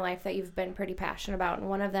things in your life that you've been pretty passionate about, and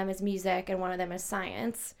one of them is music, and one of them is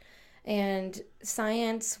science. And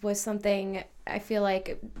science was something I feel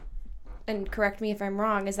like and correct me if I'm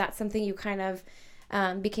wrong, is that something you kind of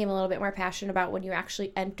became a little bit more passionate about when you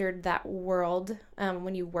actually entered that world,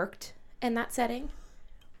 when you worked in that setting?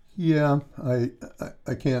 Yeah, I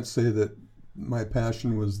can't say that my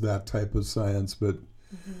passion was that type of science, but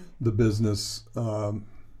the business,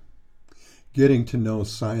 getting to know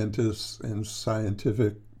scientists and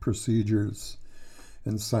scientific procedures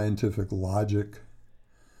and scientific logic,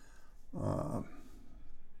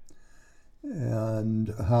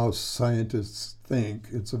 and how scientists think.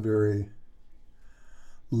 It's a very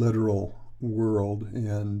literal world,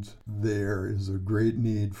 and there is a great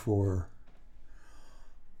need for,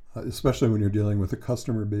 especially when you're dealing with a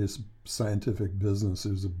customer-based scientific business,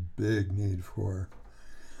 there's a big need for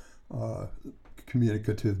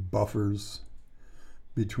communicative buffers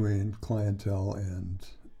between clientele and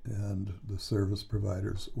the service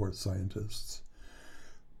providers or scientists.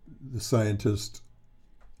 The scientist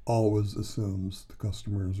always assumes the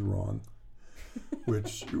customer is wrong,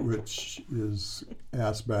 which is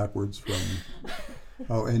ass backwards from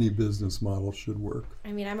how any business model should work.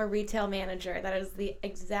 I mean, I'm a retail manager. That is the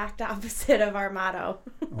exact opposite of our motto.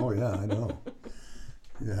 Oh yeah, I know.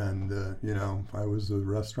 And I was a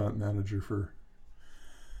restaurant manager for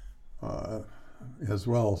as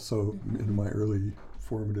well. So in my early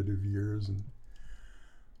formative years,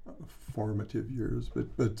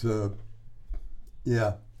 but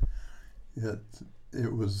yeah,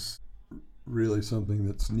 it was really something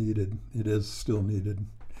that's needed. It is still needed,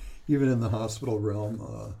 even in the hospital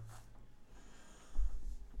realm.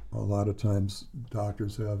 A lot of times,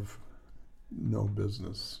 doctors have no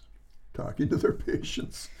business talking to their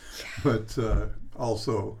patients, but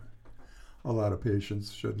also a lot of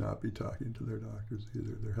patients should not be talking to their doctors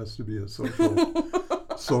either. There has to be a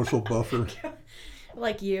social buffer.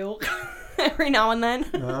 Like you, every now and then.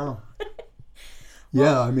 No.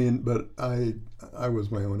 Yeah, I mean, but I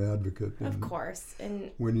was my own advocate. Of course.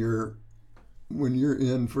 And when you're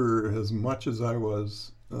in for as much as I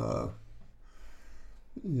was,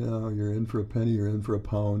 you're in for a penny, you're in for a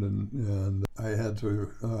pound, and I had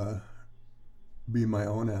to be my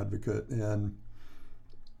own advocate. And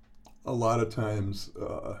a lot of times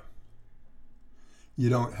you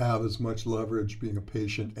don't have as much leverage being a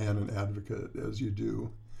patient and an advocate as you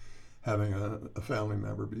do having a family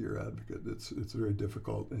member be your advocate. It's very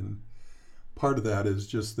difficult, and part of that is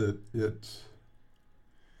just that it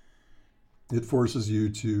forces you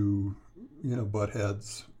to butt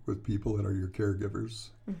heads with people that are your caregivers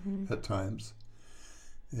at times,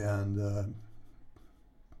 and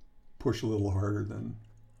push a little harder than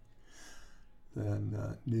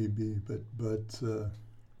need be. But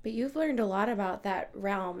you've learned a lot about that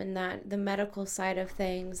realm and that the medical side of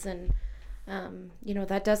things, and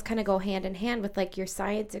that does kind of go hand in hand with like your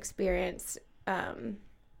science experience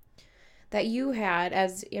that you had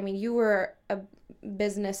you were a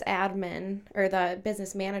business admin or the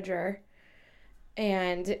business manager,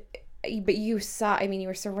 but you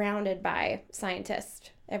were surrounded by scientists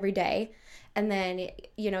every day. And then,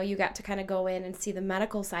 you got to kind of go in and see the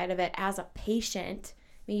medical side of it as a patient. I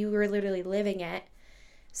mean, you were literally living it.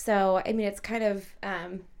 So, I mean, it's kind of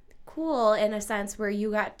cool in a sense where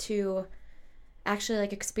you got to actually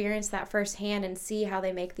like experience that firsthand and see how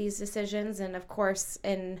they make these decisions. And of course,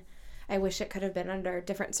 I wish it could have been under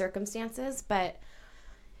different circumstances, but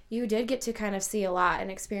you did get to kind of see a lot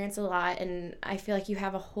and experience a lot. And I feel like you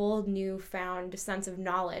have a whole newfound sense of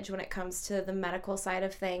knowledge when it comes to the medical side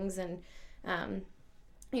of things, and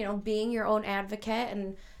being your own advocate.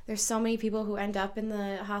 And there's so many people who end up in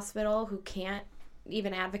the hospital who can't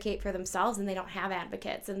even advocate for themselves, and they don't have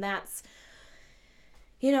advocates. And that's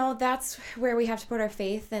where we have to put our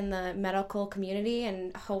faith in the medical community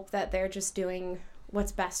and hope that they're just doing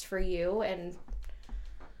what's best for you. And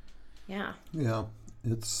yeah, I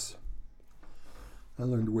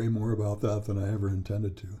learned way more about that than I ever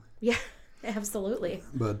intended to. Yeah, absolutely.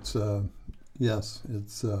 But yes,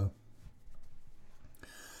 it's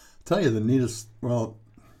tell you the neatest. Well,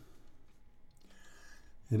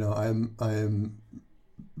 I am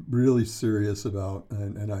really serious about,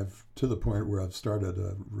 and I've to the point where I've started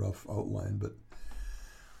a rough outline. But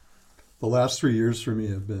the last 3 years for me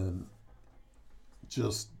have been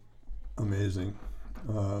just amazing.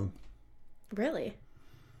 Really?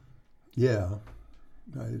 Yeah,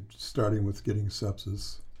 starting with getting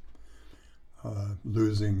sepsis,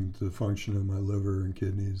 losing the function of my liver and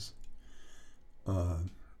kidneys.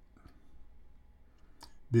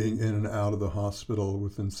 Being in and out of the hospital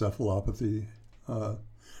with encephalopathy,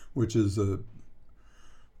 which is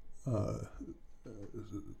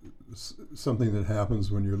something that happens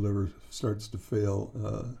when your liver starts to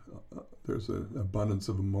fail. There's an abundance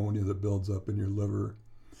of ammonia that builds up in your liver,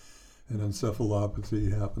 And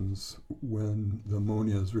encephalopathy happens when the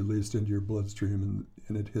ammonia is released into your bloodstream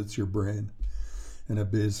and it hits your brain. And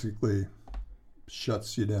it basically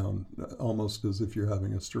shuts you down, almost as if you're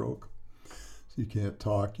having a stroke. So you can't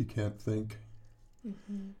talk, you can't think.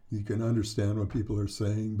 Mm-hmm. You can understand what people are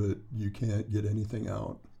saying, but you can't get anything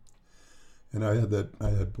out. And I had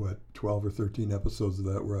 12 or 13 episodes of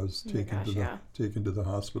that where I was taken to the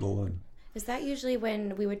hospital. And is that usually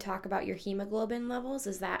when we would talk about your hemoglobin levels?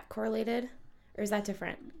 Is that correlated, or is that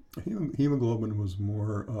different? Hemoglobin was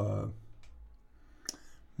more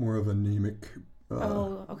of anemic.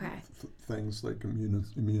 Things like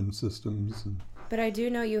immune systems. But I do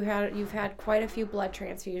know you've had quite a few blood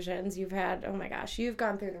transfusions. You've had, oh my gosh, you've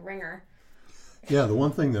gone through the ringer. Yeah, the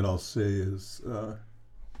one thing that I'll say is,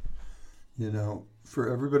 for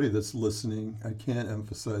everybody that's listening, I can't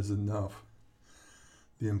emphasize enough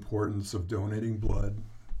the importance of donating blood,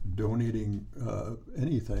 donating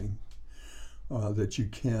anything that you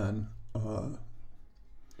can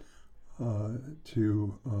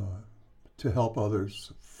to help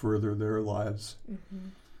others further their lives. Mm-hmm.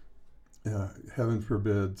 Heaven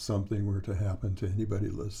forbid something were to happen to anybody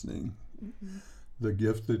listening. Mm-hmm. The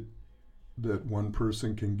gift that one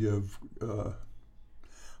person can give, I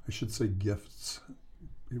should say gifts,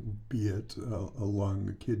 be it a lung,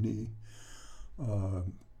 a kidney,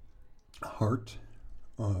 heart,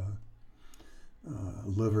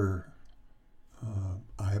 liver,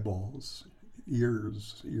 eyeballs,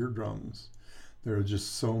 ears, eardrums. There are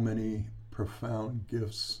just so many profound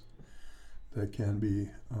gifts that can be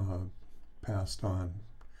passed on.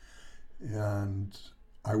 And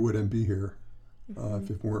I wouldn't be here if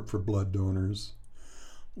it weren't for blood donors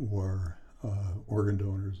or organ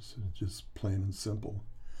donors, just plain and simple.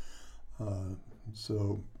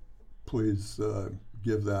 So please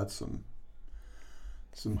give that some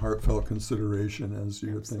heartfelt consideration as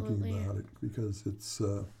you're thinking about it, because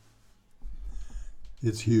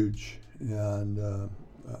it's huge and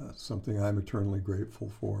something I'm eternally grateful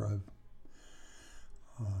for.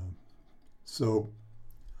 So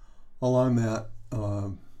along that,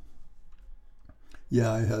 I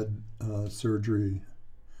had surgery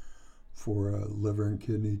for a liver and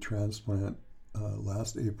kidney transplant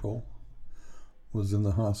last April. Was in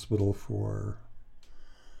the hospital for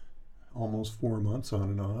almost 4 months on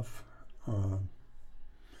and off.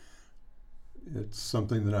 It's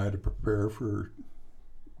something that I had to prepare for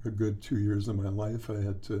a good 2 years of my life. I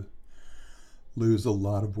had to lose a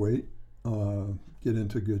lot of weight, get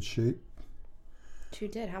into good shape. You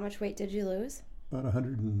did. How much weight did you lose? About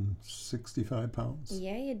 165 pounds.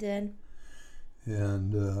 Yeah, you did.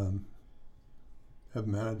 And have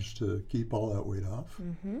managed to keep all that weight off.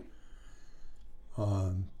 Mm-hmm.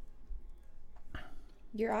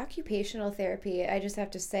 Your occupational therapy, I just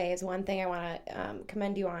have to say, is one thing I want to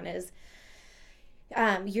commend you on. Is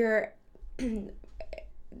I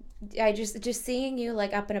just seeing you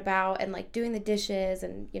like up and about and like doing the dishes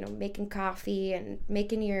and making coffee and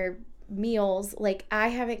making your meals. Like, I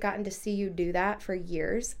haven't gotten to see you do that for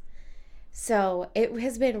years, so it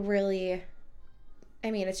has been really.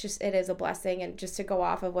 I mean, it is a blessing. And just to go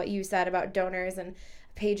off of what you said about donors, and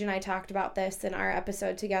Paige and I talked about this in our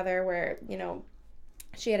episode together where,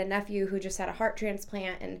 she had a nephew who just had a heart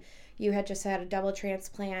transplant and you had just had a double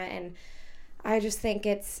transplant. And I just think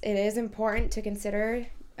it is important to consider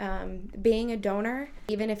being a donor,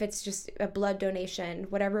 even if it's just a blood donation.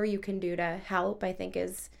 Whatever you can do to help, I think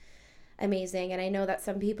is amazing. And I know that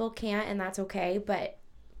some people can't, and that's okay, but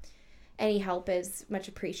any help is much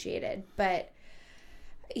appreciated. But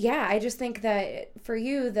yeah, I just think that for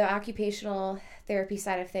you, the occupational therapy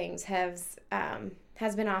side of things has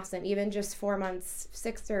been awesome. Even just 4 months,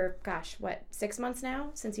 6 months now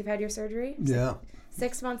since you've had your surgery? Yeah.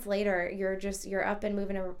 6 months later, you're up and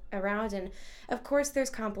moving around. And of course there's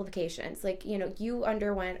complications. Like, you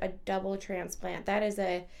underwent a double transplant. That is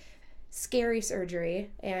a scary surgery.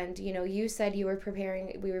 And, you said we were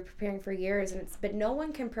preparing for years, but no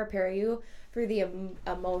one can prepare you for the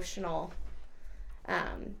emotional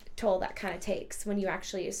toll that kind of takes when you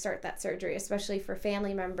actually start that surgery, especially for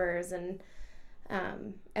family members and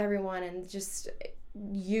everyone, and just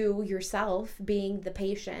you yourself being the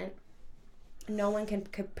patient. No one can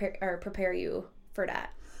prepare you for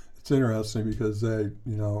that. It's interesting because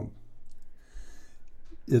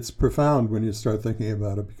it's profound when you start thinking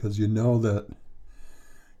about it, because you know that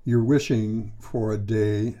you're wishing for a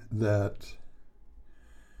day that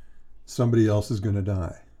somebody else is going to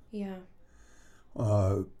die. Yeah.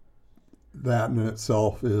 That in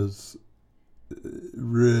itself is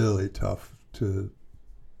really tough to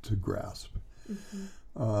grasp.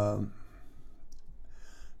 Mm-hmm.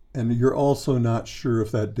 And you're also not sure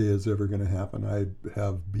if that day is ever going to happen. I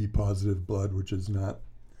have B positive blood, which is not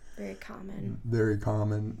very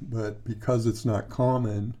common, but because it's not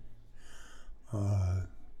common,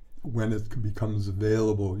 when it becomes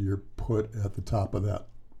available, you're put at the top of that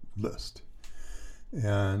list.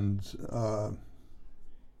 And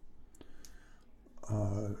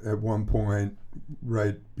at one point,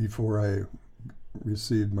 right before I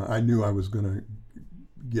received I knew I was going to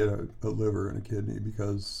get a liver and a kidney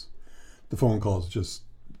because the phone calls just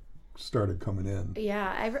started coming in. Yeah,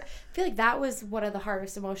 I feel like that was one of the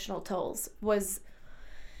hardest emotional tolls was,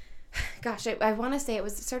 gosh, I want to say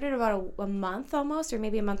it started about a month almost, or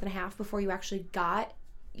maybe a month and a half before you actually got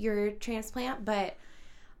your transplant. But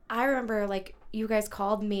I remember, like, you guys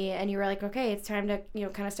called me and you were like, okay, it's time to,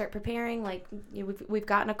 kind of start preparing. Like, we've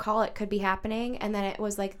gotten a call, it could be happening. And then it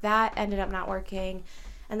was like that ended up not working.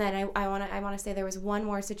 And then I want to say there was one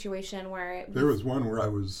more situation where there was one where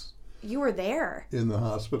you were there in the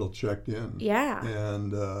hospital, checked in. Yeah.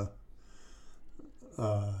 And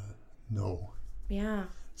no. Yeah.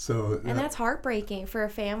 So and that's heartbreaking for a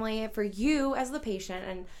family, for you as the patient.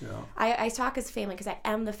 And yeah. I talk as family because I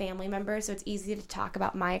am the family member, so it's easy to talk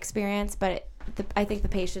about my experience. But I think the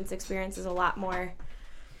patient's experience is a lot more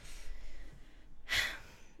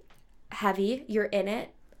heavy. You're in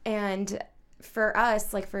it, and for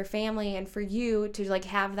us, like for family and for you to like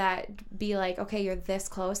have that be like, okay, you're this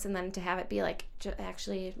close, and then to have it be like,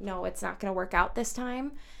 actually, no, it's not going to work out this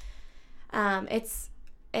time.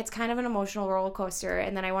 It's kind of an emotional roller coaster.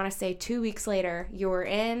 And then I want to say 2 weeks later, you were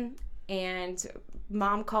in, and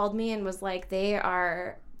Mom called me and was like, they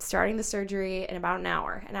are starting the surgery in about an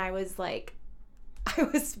hour. And I was like, I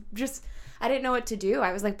didn't know what to do.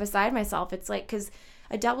 I was like beside myself. It's like, because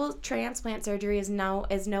a double transplant surgery is no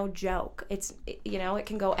joke. It's, it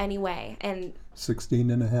can go any way. And 16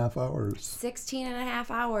 and a half hours. 16 and a half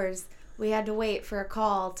hours. We had to wait for a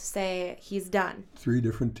call to say he's done. 3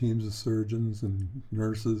 different teams of surgeons and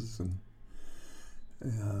nurses, and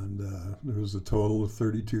there was a total of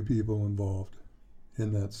 32 people involved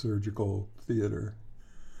in that surgical theater.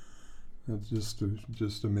 That's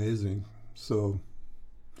just amazing. So,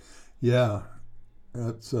 yeah,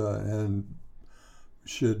 that's and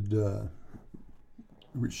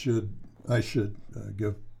I should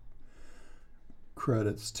give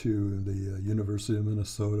credits to the University of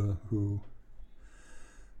Minnesota, who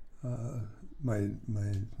my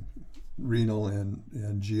renal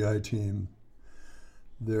and GI team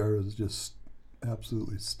there is just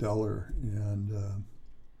absolutely stellar. And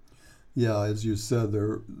yeah, as you said,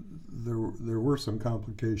 there were some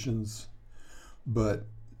complications, but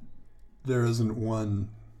there isn't one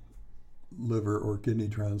liver or kidney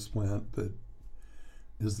transplant that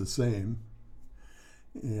is the same.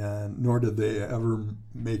 And nor did they ever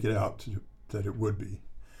make it out that it would be,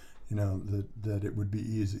 that it would be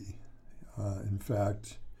easy. In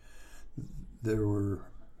fact, they were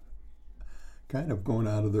kind of going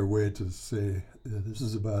out of their way to say, this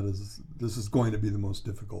is going to be the most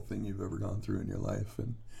difficult thing you've ever gone through in your life.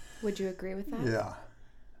 And would you agree with that? Yeah.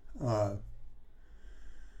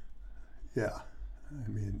 Yeah. I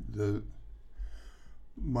mean,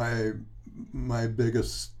 my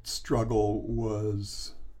biggest struggle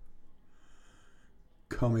was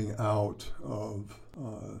coming out of,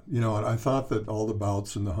 and I thought that all the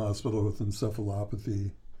bouts in the hospital with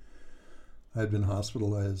encephalopathy, I'd been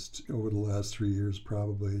hospitalized over the last 3 years,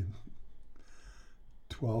 probably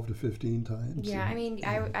 12 to 15 times. Yeah, I mean,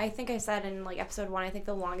 I think I said in like episode 1, I think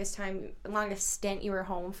the longest stint you were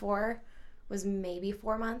home for was maybe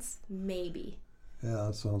 4 months, maybe. Yeah,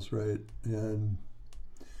 that sounds right. And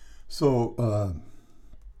so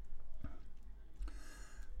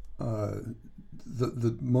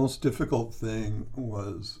the most difficult thing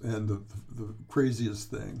was, and the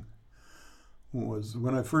craziest thing was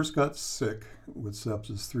when I first got sick with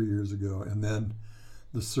sepsis 3 years ago, and then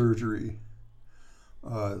the surgery.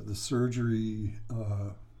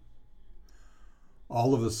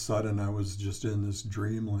 All of a sudden I was just in this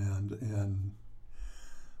dreamland, and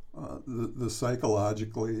the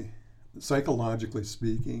psychologically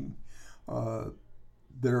speaking,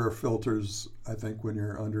 there are filters, I think, when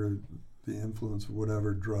you're under the influence of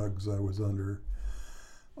whatever drugs I was under,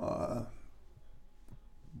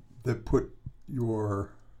 that put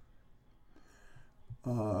your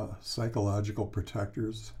psychological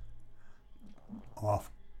protectors off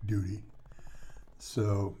duty.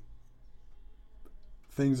 So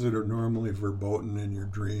things that are normally verboten in your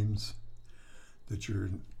dreams that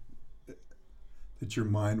your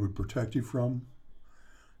mind would protect you from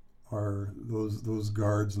are those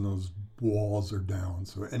guards, and those walls are down,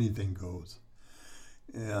 so anything goes.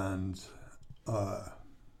 And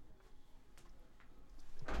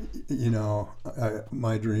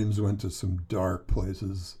My dreams went to some dark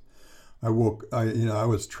places. I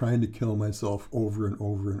was trying to kill myself over and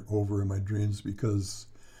over and over in my dreams because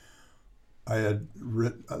I had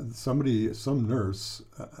some nurse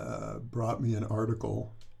brought me an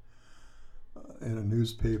article in a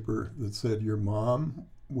newspaper that said your mom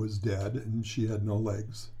was dead and she had no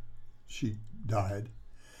legs. She died,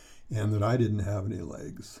 and that I didn't have any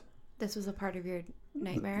legs. This was a part of your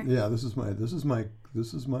nightmare? Yeah, this is my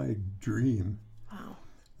dream. Wow.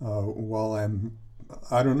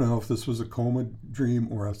 I don't know if this was a coma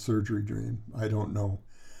dream or a surgery dream. I don't know.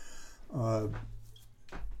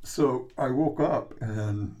 So I woke up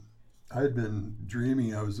and I had been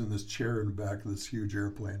dreaming I was in this chair in the back of this huge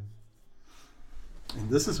airplane. And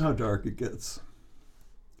this is how dark it gets.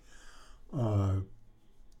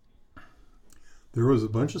 There was a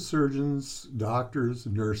bunch of surgeons, doctors,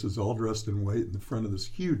 and nurses all dressed in white in the front of this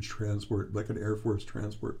huge transport, like an Air Force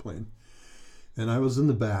transport plane. And I was in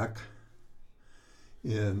the back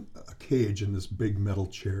in a cage in this big metal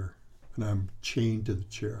chair, and I'm chained to the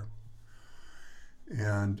chair.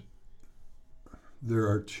 And there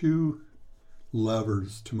are two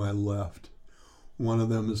levers to my left. One of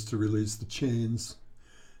them is to release the chains,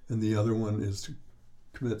 and the other one is to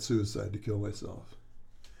commit suicide, to kill myself.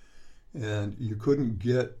 And you couldn't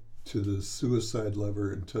get to the suicide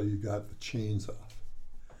lever until you got the chains off.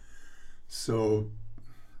 So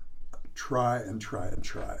try and try and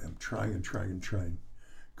try. I'm trying and trying and trying.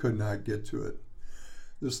 Could not get to it.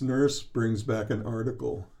 This nurse brings back an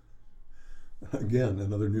article, again,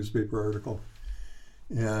 another newspaper article,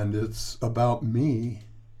 and it's about me.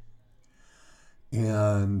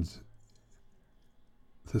 And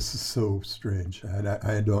this is so strange.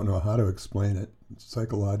 I don't know how to explain it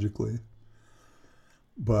psychologically,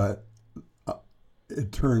 but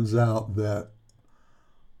it turns out that,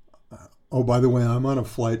 oh, by the way, I'm on a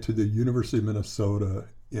flight to the University of Minnesota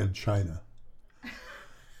in China,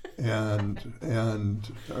 and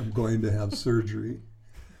I'm going to have surgery,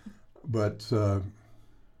 but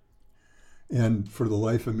and for the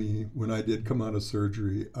life of me, when I did come out of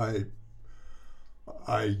surgery, I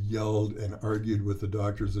yelled and argued with the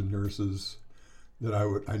doctors and nurses that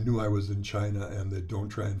I knew I was in China and that don't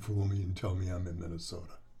try and fool me and tell me I'm in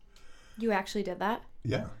Minnesota. You actually did that?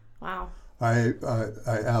 Yeah. Wow. I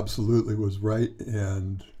absolutely was right,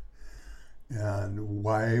 and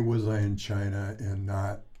why was I in China and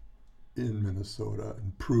not in Minnesota?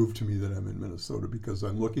 And prove to me that I'm in Minnesota, because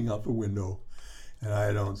I'm looking out the window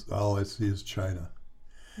and all I see is China.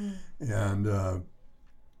 And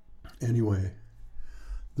anyway,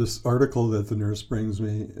 this article that the nurse brings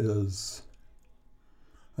me is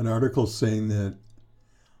an article saying that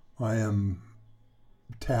I am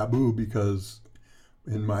taboo because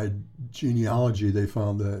in my genealogy they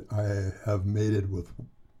found that I have mated with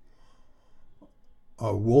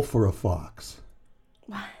a wolf or a fox.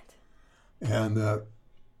 What? And that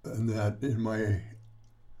in my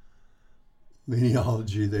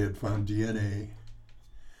genealogy they had found DNA,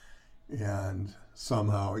 and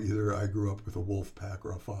somehow either I grew up with a wolf pack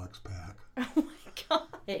or a fox pack. Oh my God.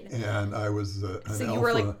 And I was an alpha. So you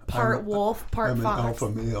were like part wolf, part I'm fox. an alpha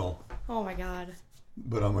male. Oh my God.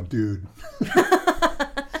 But I'm a dude.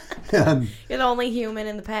 And you're the only human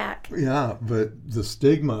in the pack. Yeah, but the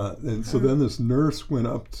stigma. And so then this nurse went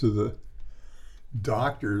up to the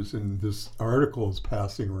doctors, and this article is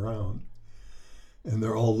passing around. And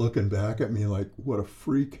they're all looking back at me like, what a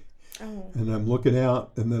freak. Oh. And I'm looking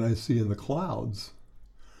out, and then I see in the clouds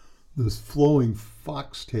this flowing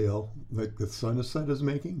foxtail like the sunset is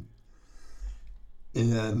making.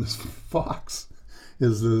 And this fox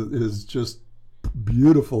is just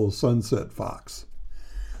beautiful sunset fox.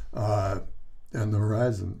 And the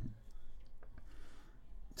horizon.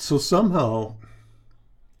 So somehow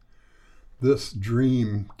this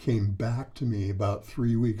dream came back to me about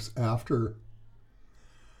 3 weeks after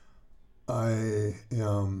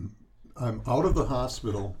I'm out of the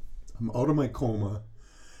hospital, I'm out of my coma,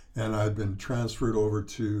 and I've been transferred over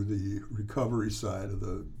to the recovery side of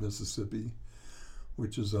the Mississippi,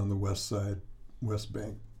 which is on the west side, West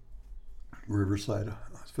Bank, Riverside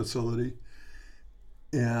facility.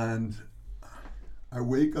 And I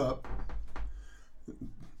wake up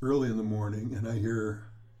early in the morning and I hear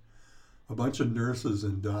a bunch of nurses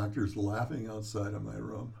and doctors laughing outside of my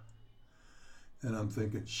room. And I'm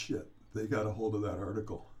thinking, shit, they got a hold of that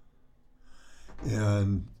article.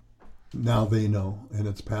 And now they know, and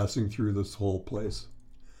it's passing through this whole place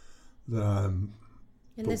that I'm.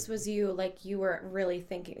 And this was you, like you were really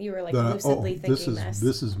thinking, you were like lucidly thinking this.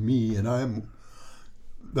 This is me, and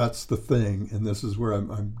that's the thing, and this is where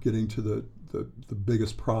I'm getting to the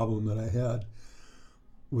biggest problem that I had.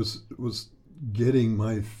 was getting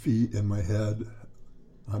my feet and my head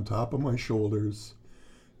on top of my shoulders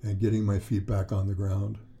and getting my feet back on the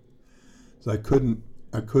ground. So I couldn't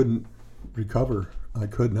recover. I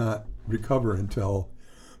could not recover until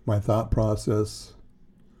my thought process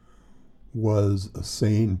was a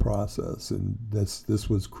sane process, and this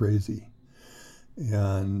was crazy.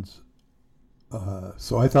 And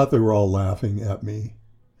so I thought they were all laughing at me,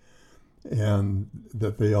 and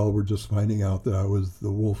that they all were just finding out that I was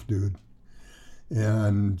the wolf dude.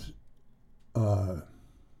 And a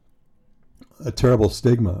terrible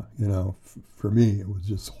stigma, for me. It was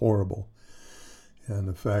just horrible. And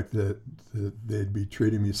the fact that they'd be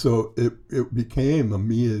treating me. So it became a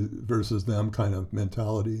me versus them kind of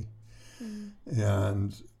mentality.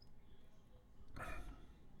 And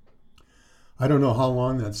I don't know how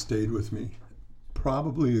long that stayed with me.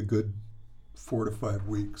 Probably a good 4 to 5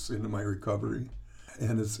 weeks into my recovery.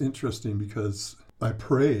 And it's interesting because I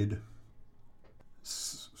prayed.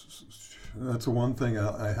 That's one thing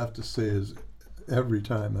I have to say is every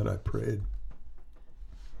time that I prayed.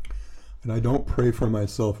 And I don't pray for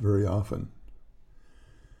myself very often.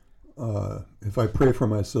 If I pray for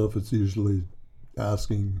myself, it's usually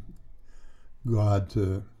asking God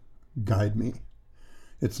to guide me.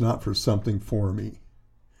 It's not for something for me.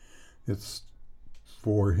 It's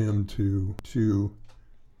for Him to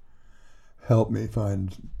help me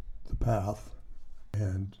find the path,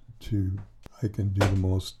 and I can do the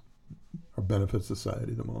most, or benefit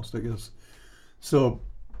society the most, I guess. So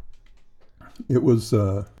it was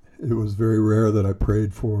very rare that I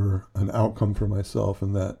prayed for an outcome for myself,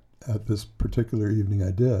 and that at this particular evening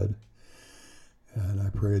I did. And I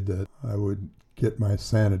prayed that I would get my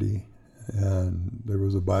sanity. And there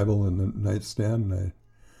was a Bible in the nightstand, and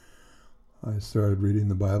I started reading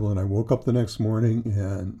the Bible, and I woke up the next morning,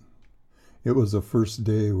 and it was the first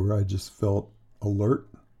day where I just felt alert,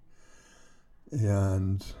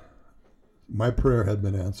 and my prayer had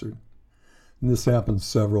been answered. And this happened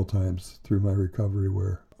several times through my recovery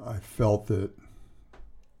where I felt that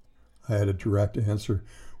I had a direct answer.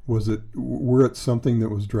 Were it something that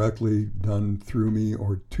was directly done through me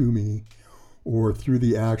or to me or through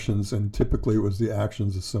the actions, and typically it was the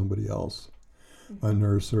actions of somebody else, a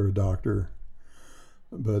nurse or a doctor.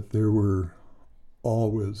 But there were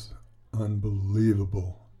always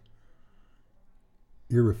unbelievable,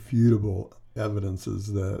 irrefutable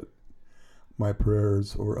evidences that my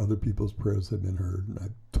prayers or other people's prayers had been heard, and I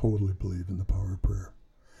totally believe in the power of prayer.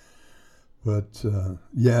 But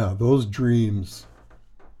those dreams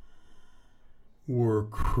were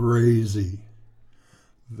crazy.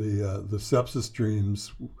 The sepsis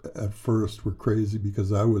dreams at first were crazy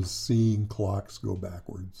because I was seeing clocks go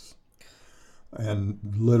backwards. And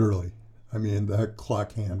literally, that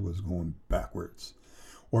clock hand was going backwards,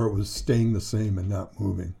 or it was staying the same and not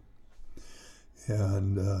moving.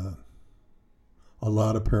 And a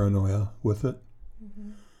lot of paranoia with it.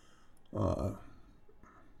 Mm-hmm.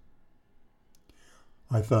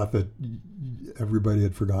 I thought that everybody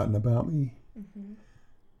had forgotten about me, mm-hmm.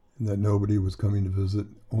 and that nobody was coming to visit,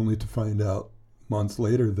 only to find out months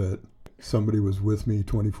later that somebody was with me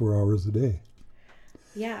 24 hours a day.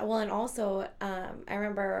 Yeah, well, and also, I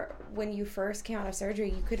remember when you first came out of surgery,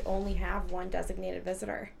 you could only have one designated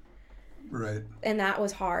visitor. Right. And that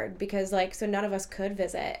was hard because, so none of us could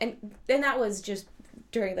visit. And that was just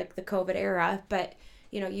during, the COVID era. But,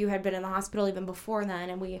 you had been in the hospital even before then,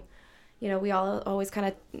 and we all always kind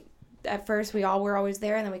of, at first, we all were always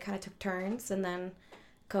there, and then we kind of took turns, and then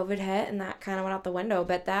COVID hit, and that kind of went out the window.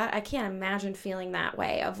 But I can't imagine feeling that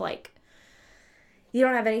way of, you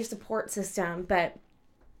don't have any support system, but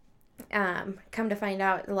come to find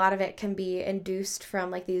out, a lot of it can be induced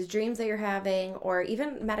from, these dreams that you're having, or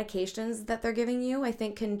even medications that they're giving you, I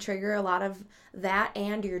think can trigger a lot of that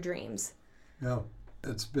and your dreams. Yeah,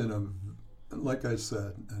 it's been, like I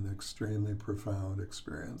said, an extremely profound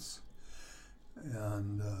experience.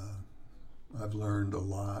 And I've learned a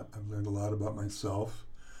lot. I've learned a lot about myself.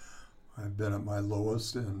 I've been at my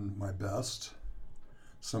lowest and my best,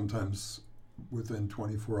 sometimes within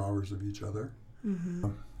 24 hours of each other. Mm-hmm.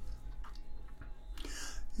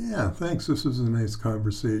 Yeah, thanks. This was a nice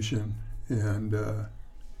conversation. And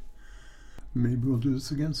maybe we'll do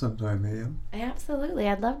this again sometime, Ma'am. Absolutely.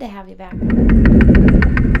 I'd love to have you back.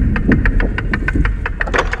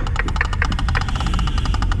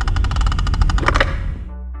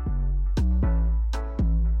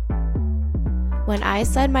 When I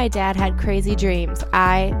said my dad had crazy dreams,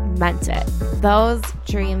 I meant it. Those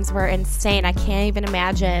dreams were insane. I can't even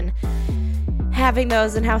imagine having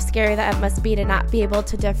those and how scary that must be to not be able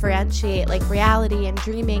to differentiate reality and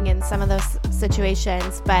dreaming in some of those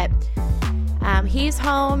situations. But he's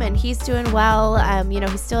home and he's doing well.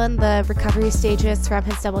 He's still in the recovery stages from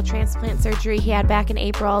his double transplant surgery he had back in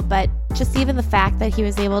April, but just even the fact that he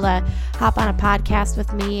was able to hop on a podcast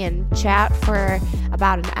with me and chat for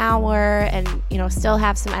about an hour and, still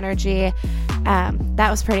have some energy, that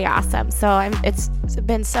was pretty awesome. So it's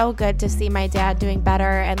been so good to see my dad doing better.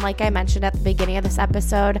 And like I mentioned at the beginning of this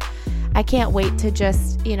episode, I can't wait to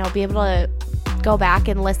just, be able to go back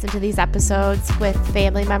and listen to these episodes with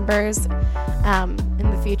family members in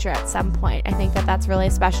the future at some point. I think that that's really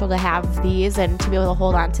special to have these and to be able to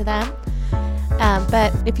hold on to them.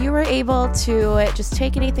 But if you were able to just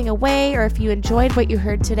take anything away, or if you enjoyed what you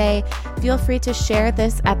heard today, feel free to share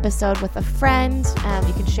this episode with a friend.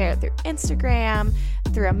 You can share it through Instagram,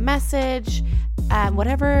 through a message,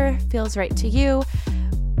 whatever feels right to you.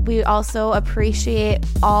 We also appreciate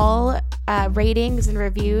all ratings and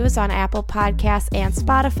reviews on Apple Podcasts and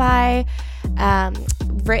Spotify.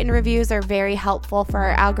 Written reviews are very helpful for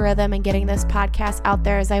our algorithm and getting this podcast out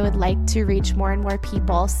there, as I would like to reach more and more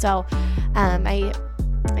people. So I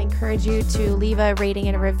encourage you to leave a rating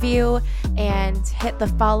and a review and hit the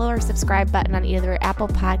follow or subscribe button on either Apple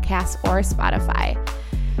Podcasts or Spotify.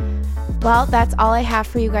 Well, that's all I have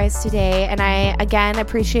for you guys today. And I, again,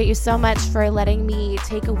 appreciate you so much for letting me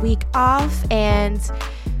take a week off. And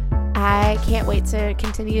I can't wait to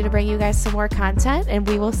continue to bring you guys some more content. And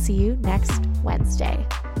we will see you next Wednesday.